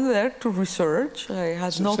I went there to research. I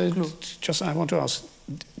had no clue. I want to ask,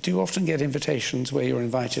 do you often get invitations where you're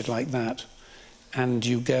invited like that, and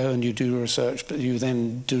you go and you do research, but you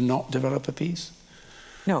then do not develop a piece?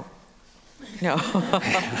 No. No.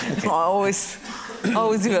 Okay. I always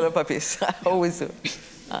develop a piece. I always do.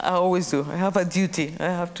 I always do. I have a duty. I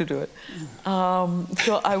have to do it.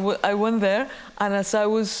 So I went there, and as I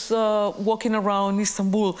was walking around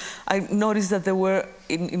Istanbul, I noticed that there were,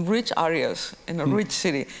 in rich areas, in a rich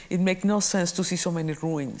city, it makes no sense to see so many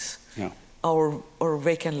ruins. Yeah. Or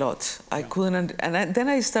vacant lots. I couldn't, then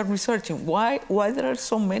I started researching why there are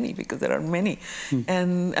so many, because there are many,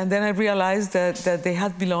 and then I realized that they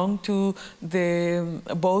had belonged to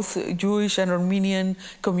both Jewish and Armenian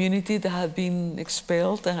community that had been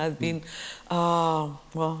expelled and had been, it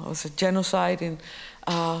was a genocide in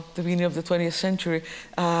the beginning of the 20th century,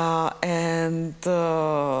 and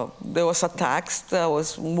there was a tax that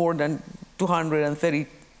was more than 232%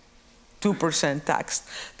 tax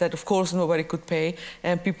that, of course, nobody could pay,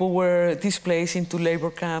 and people were displaced into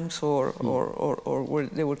labor camps or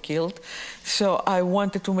they were killed. So I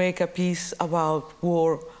wanted to make a piece about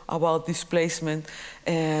war, about displacement,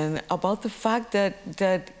 and about the fact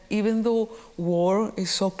that even though war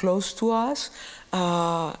is so close to us,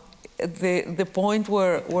 the point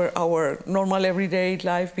where our normal everyday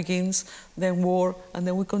life begins, then war, and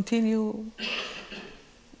then we continue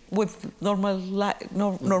with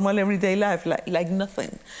normal everyday life, like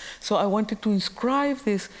nothing. So I wanted to inscribe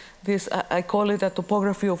this I call it a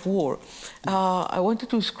topography of war. I wanted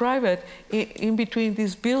to inscribe it in between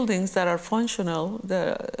these buildings that are functional,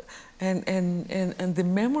 and the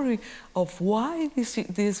memory of why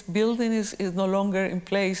this building is no longer in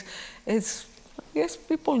place. Yes,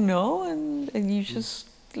 people know, and you just,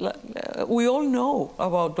 we all know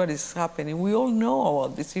about what is happening. We all know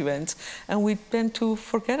about these events, and we tend to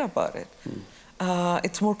forget about it.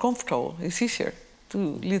 It's more comfortable. It's easier to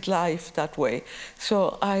live life that way.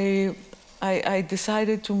 So I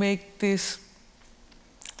decided to make this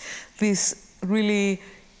really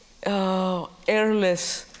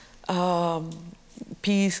airless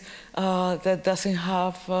piece that doesn't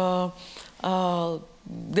have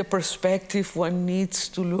the perspective one needs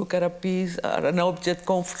to look at a piece, at an object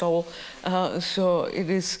comfortable. So it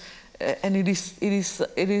is, and it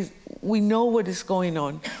is. We know what is going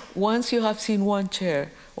on. Once you have seen one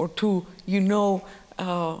chair or two, you know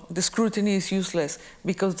the scrutiny is useless,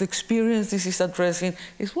 because the experience this is addressing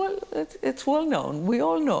is it's well known. We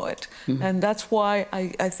all know it, and that's why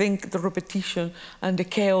I think the repetition and the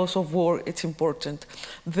chaos of war, it's important.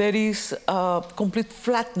 There is complete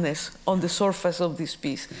flatness on the surface of this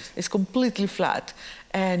piece. It's completely flat,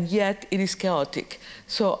 and yet it is chaotic.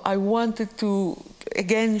 So I wanted to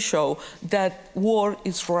again show that war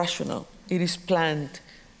is rational. It is planned.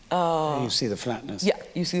 You see the flatness. Yeah,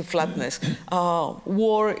 you see the flatness.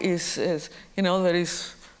 War is, you know, there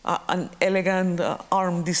is an elegant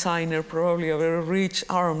arm designer, probably a very rich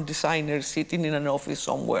arm designer sitting in an office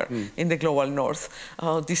somewhere in the global north,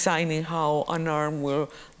 designing how an arm will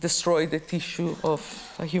destroy the tissue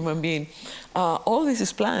of a human being. All this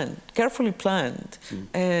is planned, carefully planned.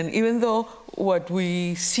 And even though what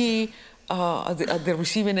we see at the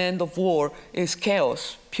receiving end of war is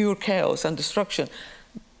chaos, pure chaos and destruction,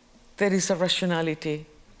 there is a rationality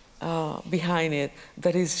behind it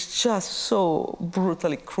that is just so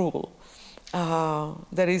brutally cruel.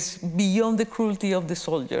 That is beyond the cruelty of the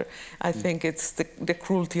soldier. I think it's the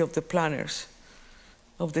cruelty of the planners,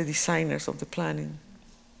 of the designers, of the planning.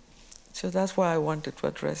 So that's what I wanted to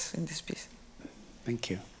address in this piece. Thank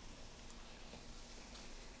you.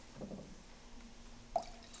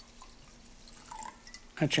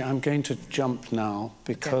 Actually, I'm going to jump now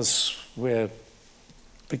because we're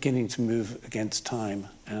beginning to move against time,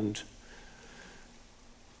 and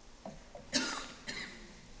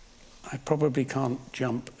I probably can't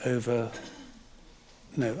jump over.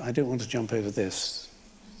 No, I don't want to jump over this,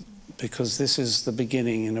 because this is the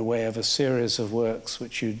beginning, in a way, of a series of works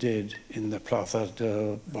which you did in the Plaza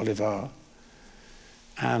de Bolivar,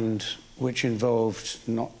 and which involved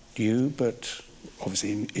not you, but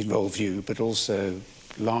obviously involved you, but also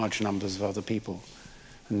large numbers of other people.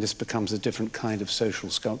 And this becomes a different kind of social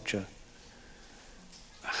sculpture.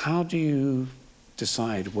 How do you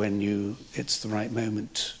decide when it's the right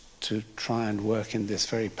moment to try and work in this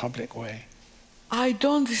very public way? I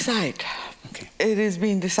don't decide. Okay. It is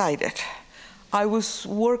being decided. I was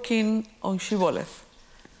working on Shibboleth,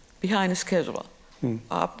 behind a schedule,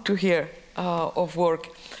 up to here of work.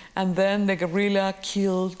 And then the guerrilla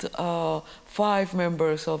killed 5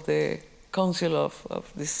 members of the council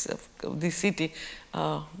of this city,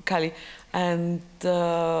 Cali, and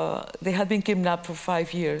they had been kidnapped for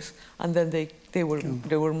 5 years, and then they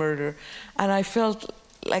were murdered. And I felt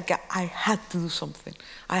like I had to do something.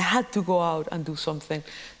 I had to go out and do something.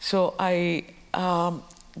 So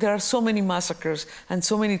there are so many massacres and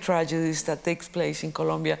so many tragedies that takes place in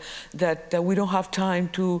Colombia that we don't have time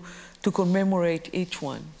to commemorate each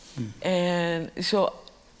one. And so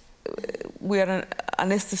we are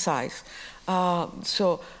anesthetized.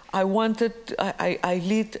 So I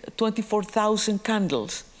lit 24,000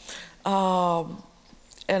 candles,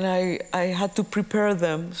 and I had to prepare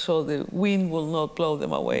them so the wind will not blow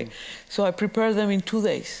them away. So I prepared them in 2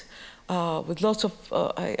 days with lots of,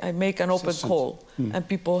 I make an open call and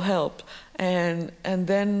people help. And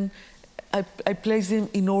then I placed them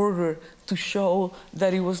in order to show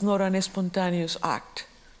that it was not an spontaneous act.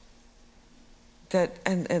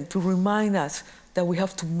 And to remind us that we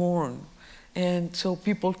have to mourn. And so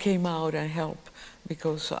people came out and helped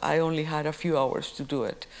because I only had a few hours to do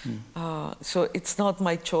it. So it's not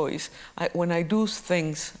my choice. When I do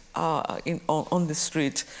things on the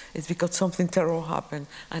streets, it's because something terrible happened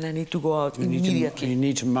and I need to go out immediately. You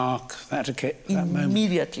need to mark that moment.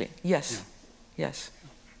 Immediately, yes, yes.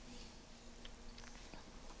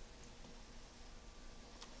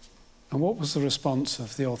 And what was the response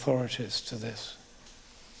of the authorities to this?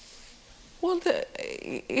 Well,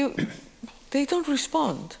 they don't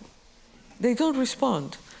respond. They don't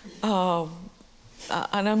respond. And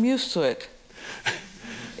I'm used to it.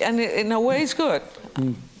 And in a way, it's good.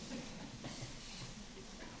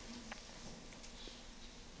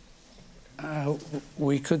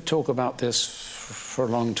 We could talk about this for a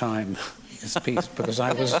long time, this piece, because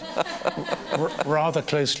I was rather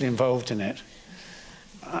closely involved in it.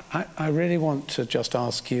 I really want to just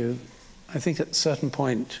ask you, I think at a certain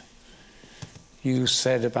point, you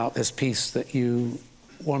said about this piece that you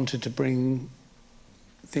wanted to bring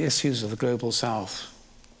the issues of the global south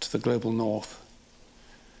to the global north.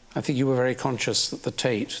 I think you were very conscious that the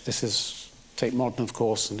Tate, this is Tate Modern, of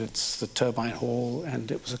course, and it's the Turbine Hall, and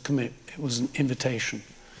it was an invitation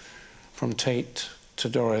from Tate to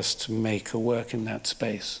Doris to make a work in that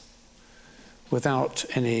space without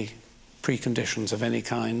any preconditions of any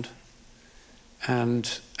kind.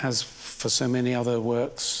 And as for so many other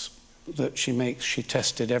works that she makes, she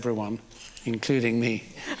tested everyone, including me.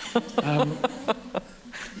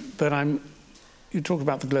 But you talk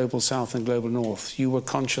about the global south and global north. You were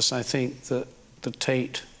conscious, I think, that the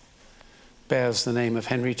Tate bears the name of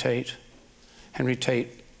Henry Tate. Henry Tate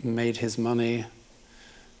made his money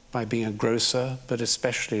by being a grocer, but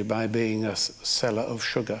especially by being a seller of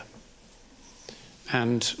sugar.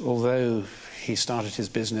 And although he started his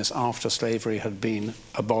business after slavery had been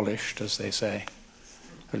abolished, as they say,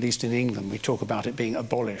 at least in England, we talk about it being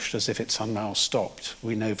abolished as if it somehow stopped.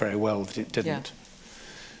 We know very well that it didn't. Yeah.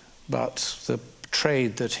 But the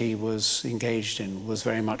trade that he was engaged in was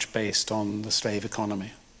very much based on the slave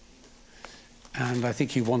economy. And I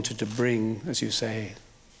think he wanted to bring, as you say,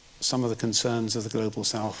 some of the concerns of the global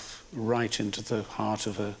south right into the heart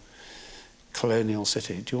of a colonial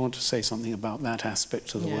city. Do you want to say something about that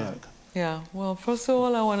aspect of the work? Yeah, well, first of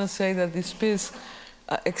all, I want to say that this piece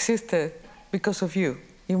existed because of you.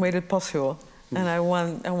 You made it possible. And I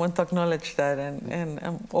want to acknowledge that, and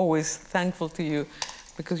I'm always thankful to you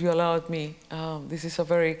because you allowed me. This is a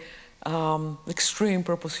very extreme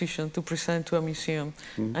proposition to present to a museum,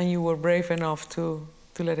 and you were brave enough to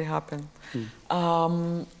let it happen.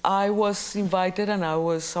 I was invited, and I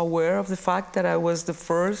was aware of the fact that I was the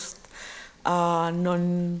first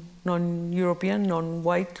non-European,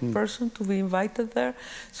 non-white person to be invited there.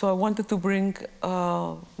 So I wanted to bring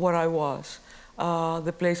what I was.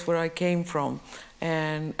 The place where I came from,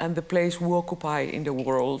 and the place we occupy in the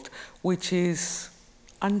world, which is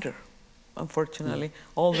under, unfortunately.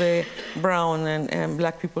 All the brown and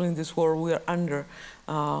black people in this world, we are under.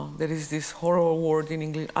 There is this horrible word in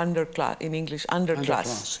English, underclass.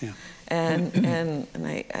 Underclass, yeah. and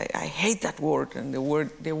I hate that word and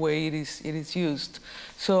the way it is used.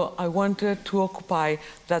 So I wanted to occupy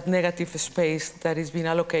that negative space that is being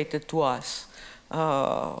allocated to us.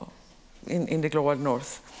 In the global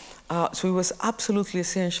north. So it was absolutely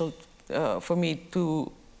essential for me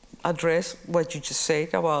to address what you just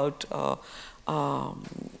said about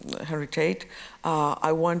Henry Tate.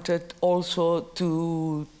 I wanted also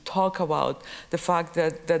to talk about the fact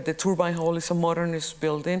that the Turbine Hall is a modernist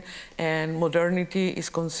building, and modernity is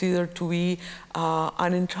considered to be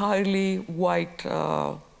an entirely white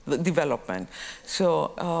development.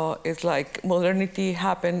 So it's like modernity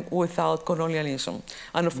happened without colonialism.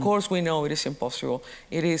 And of course we know it is impossible.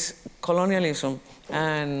 It is colonialism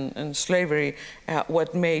and slavery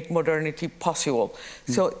what made modernity possible.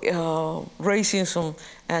 So racism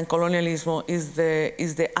and colonialism is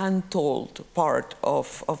the untold part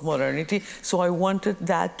of modernity. So I wanted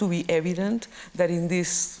that to be evident, that in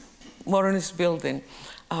this modernist building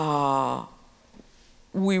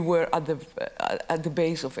we were at the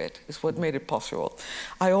base of it. It's what made it possible.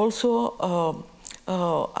 I also,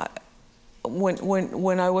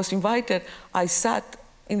 when I was invited, I sat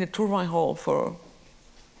in the Turbine Hall for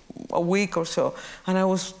a week or so, and I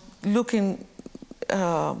was looking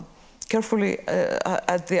carefully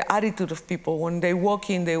at the attitude of people. When they walk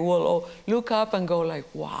in, they will all look up and go like,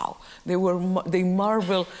 wow. They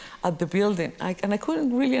marvel at the building. And I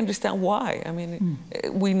couldn't really understand why. I mean,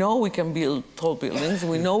 we know we can build tall buildings.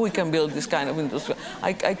 We know we can build this kind of industry.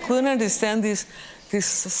 I couldn't understand this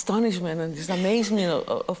astonishment and this amazement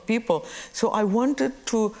of people. So I wanted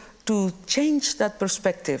to change that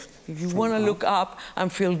perspective. If you want to look up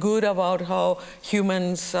and feel good about how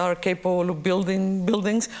humans are capable of building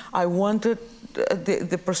buildings, I wanted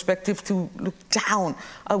the perspective to look down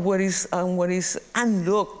at what is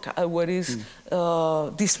unlooked, at what is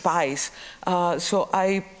despised. So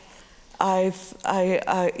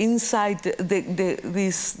inside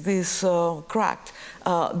this crack,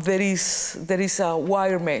 there is a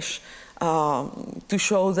wire mesh to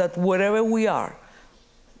show that wherever we are,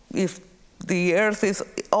 if the earth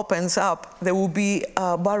opens up, there will be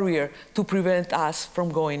a barrier to prevent us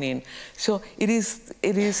from going in. So it is.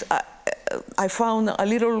 I found a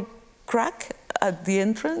little crack at the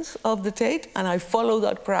entrance of the Tate, and I follow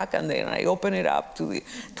that crack, and then I open it up to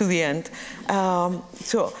the end. And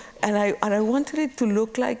I wanted it to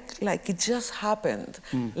look like it just happened.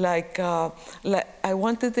 Like I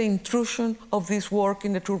wanted the intrusion of this work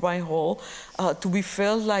in the Turbine Hall to be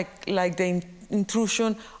felt like the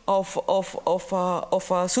intrusion of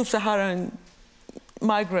a sub-Saharan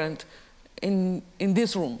migrant in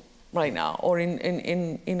this room right now, or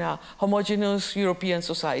in a homogeneous European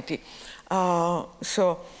society.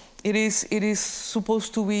 So it is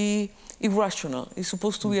supposed to be irrational. It's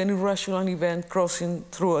supposed to be an irrational event crossing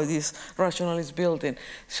through this rationalist building.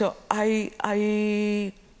 So I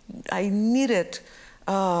needed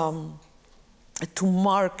to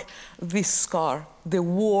mark this scar. The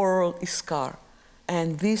world is scar,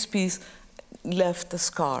 and this piece left a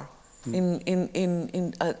scar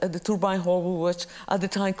at the Turbine Hall, which at the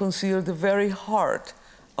time considered the very heart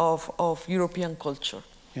of European culture.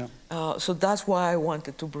 Yeah. So that's why I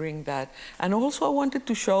wanted to bring that. And also I wanted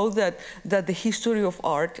to show that the history of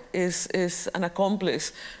art is an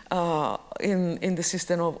accomplice in the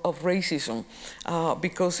system of racism.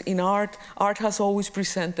 Because in art has always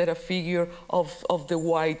presented a figure of the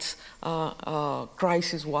whites,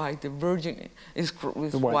 Christ is white, the Virgin is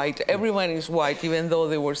white, everyone is white, even though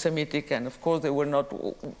they were Semitic, and of course they were not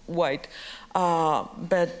white.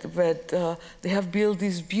 But they have built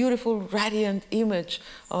this beautiful, radiant image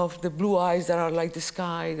of the blue eyes that are like the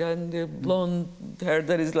sky, and the blonde hair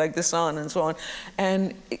that is like the sun, and so on,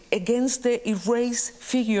 and against the erased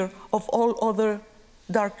figure of all other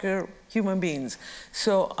darker human beings.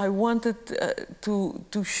 So I wanted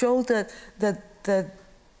to show that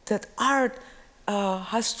art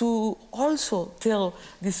has to also tell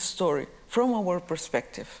this story from our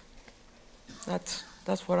perspective.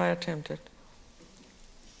 That's what I attempted.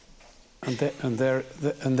 And there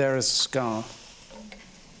is a scar.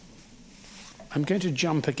 I'm going to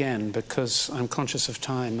jump again because I'm conscious of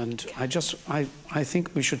time, and I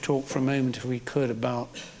think we should talk for a moment, if we could, about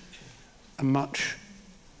a much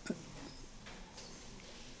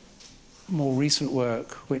more recent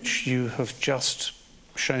work which you have just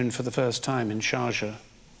shown for the first time in Sharjah.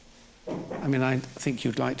 I mean, I think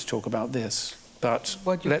you'd like to talk about this, but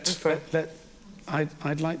what you prefer?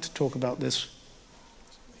 I'd like to talk about this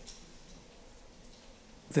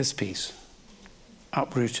piece,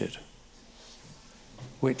 Uprooted,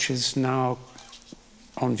 which is now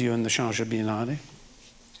on view in the Sharjah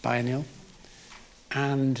Biennial,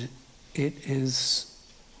 and it is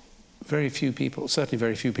very few people, certainly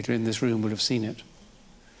very few people in this room would have seen it.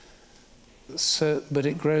 So, but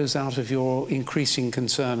it grows out of your increasing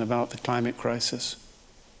concern about the climate crisis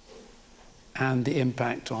and the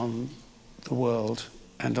impact on the world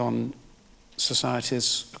and on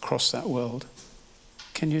societies across that world.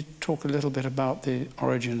 Can you talk a little bit about the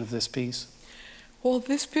origin of this piece? Well,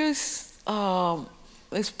 this piece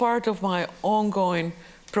is part of my ongoing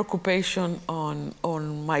preoccupation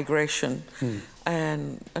on migration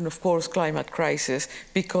and of course climate crisis,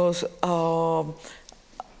 because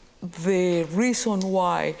the reason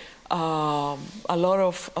why a lot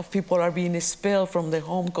of people are being expelled from their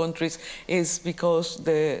home countries is because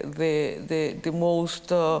the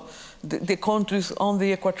countries on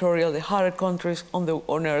the equatorial, the hotter countries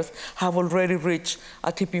on Earth, have already reached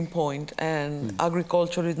a tipping point, and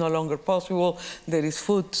agriculture is no longer possible. There is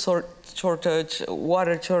food shortage,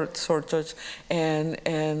 water shortage, and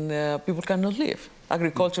people cannot live.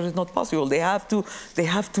 Agriculture is not possible. They have to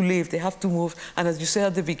live, they have to move. And as you said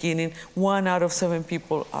at the beginning, 1 out of 7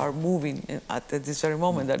 people are moving at this very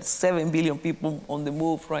moment. That's 7 billion people on the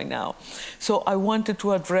move right now. So I wanted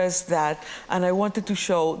to address that, and I wanted to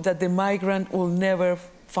show that the migrant will never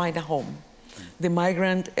find a home. The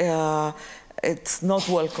migrant, it's not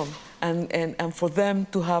welcome. And for them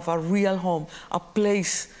to have a real home, a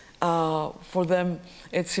place for them,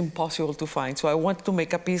 it's impossible to find. So I wanted to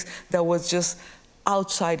make a piece that was just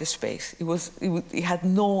outside the space. It had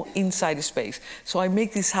no inside space. So I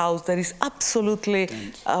make this house that is absolutely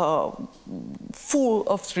full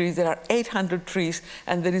of trees. There are 800 trees,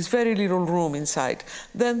 and there is very little room inside.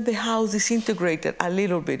 Then the house disintegrated a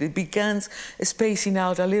little bit. It begins spacing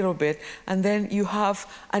out a little bit, and then you have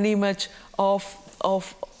an image of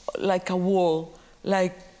like a wall,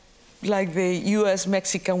 like the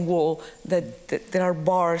US-Mexican wall, that there are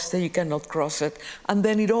bars that you cannot cross it. And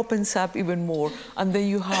then it opens up even more. And then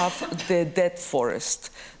you have the dead forest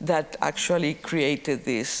that actually created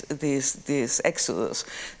this exodus.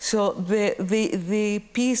 So the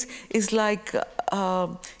piece is like,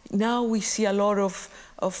 now we see a lot of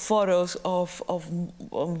photos, of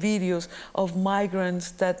videos of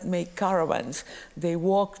migrants that make caravans. They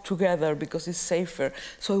walk together because it's safer.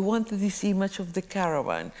 So I wanted this image of the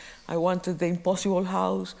caravan. I wanted the impossible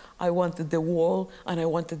house, I wanted the wall, and I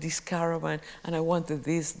wanted this caravan, and I wanted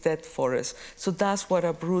this dead forest. So that's what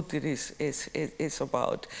Uprooted is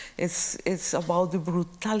about. It's about the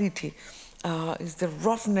brutality. It's the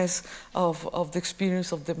roughness of the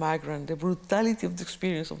experience of the migrant, the brutality of the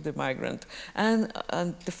experience of the migrant, and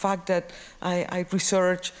the fact that I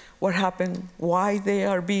research what happened, why they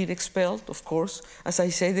are being expelled, of course, as I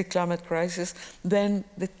say, the climate crisis, then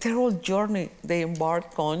the terrible journey they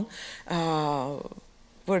embark on,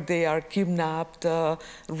 where they are kidnapped,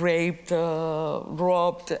 raped,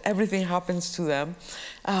 robbed, everything happens to them,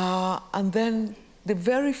 and then the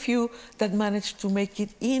very few that manage to make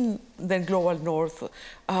it in the global north,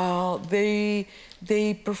 they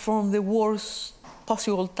perform the worst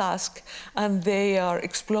possible task, and they are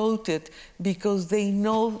exploited because they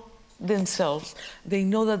know themselves. They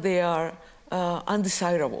know that they are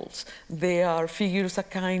undesirables. They are figures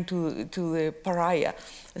akin to the pariah.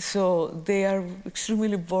 So they are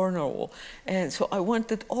extremely vulnerable. And so I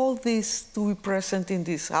wanted all this to be present in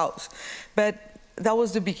this house. But that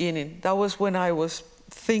was the beginning. That was when I was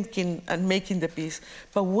thinking and making the piece.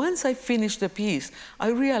 But once I finished the piece, I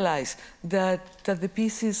realized that the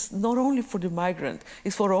piece is not only for the migrant,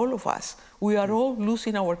 it's for all of us. We are all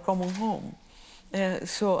losing our common home.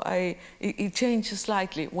 So it changed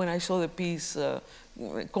slightly when I saw the piece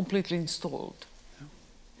completely installed.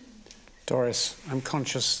 Doris, I'm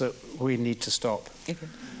conscious that we need to stop. Okay.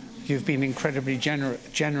 You've been incredibly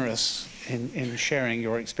generous in sharing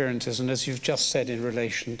your experiences, and as you've just said in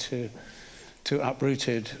relation to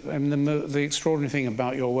Uprooted, I mean, the extraordinary thing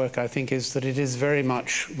about your work, I think, is that it is very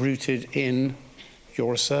much rooted in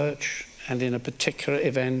your research and in a particular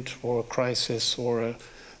event or a crisis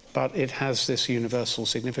but it has this universal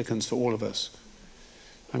significance for all of us.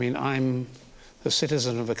 I mean, I'm the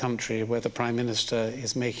citizen of a country where the Prime Minister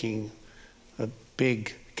is making a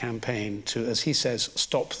big campaign to, as he says,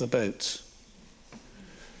 stop the boats.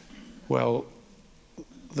 Well,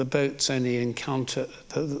 the boats only encounter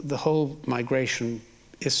the whole migration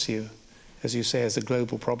issue, as you say, is a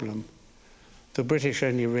global problem. The British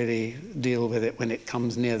only really deal with it when it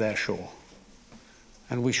comes near their shore.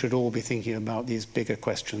 And we should all be thinking about these bigger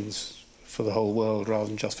questions for the whole world rather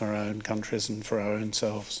than just for our own countries and for our own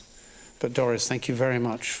selves. But Doris, thank you very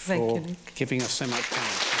much for giving us so much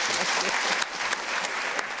time.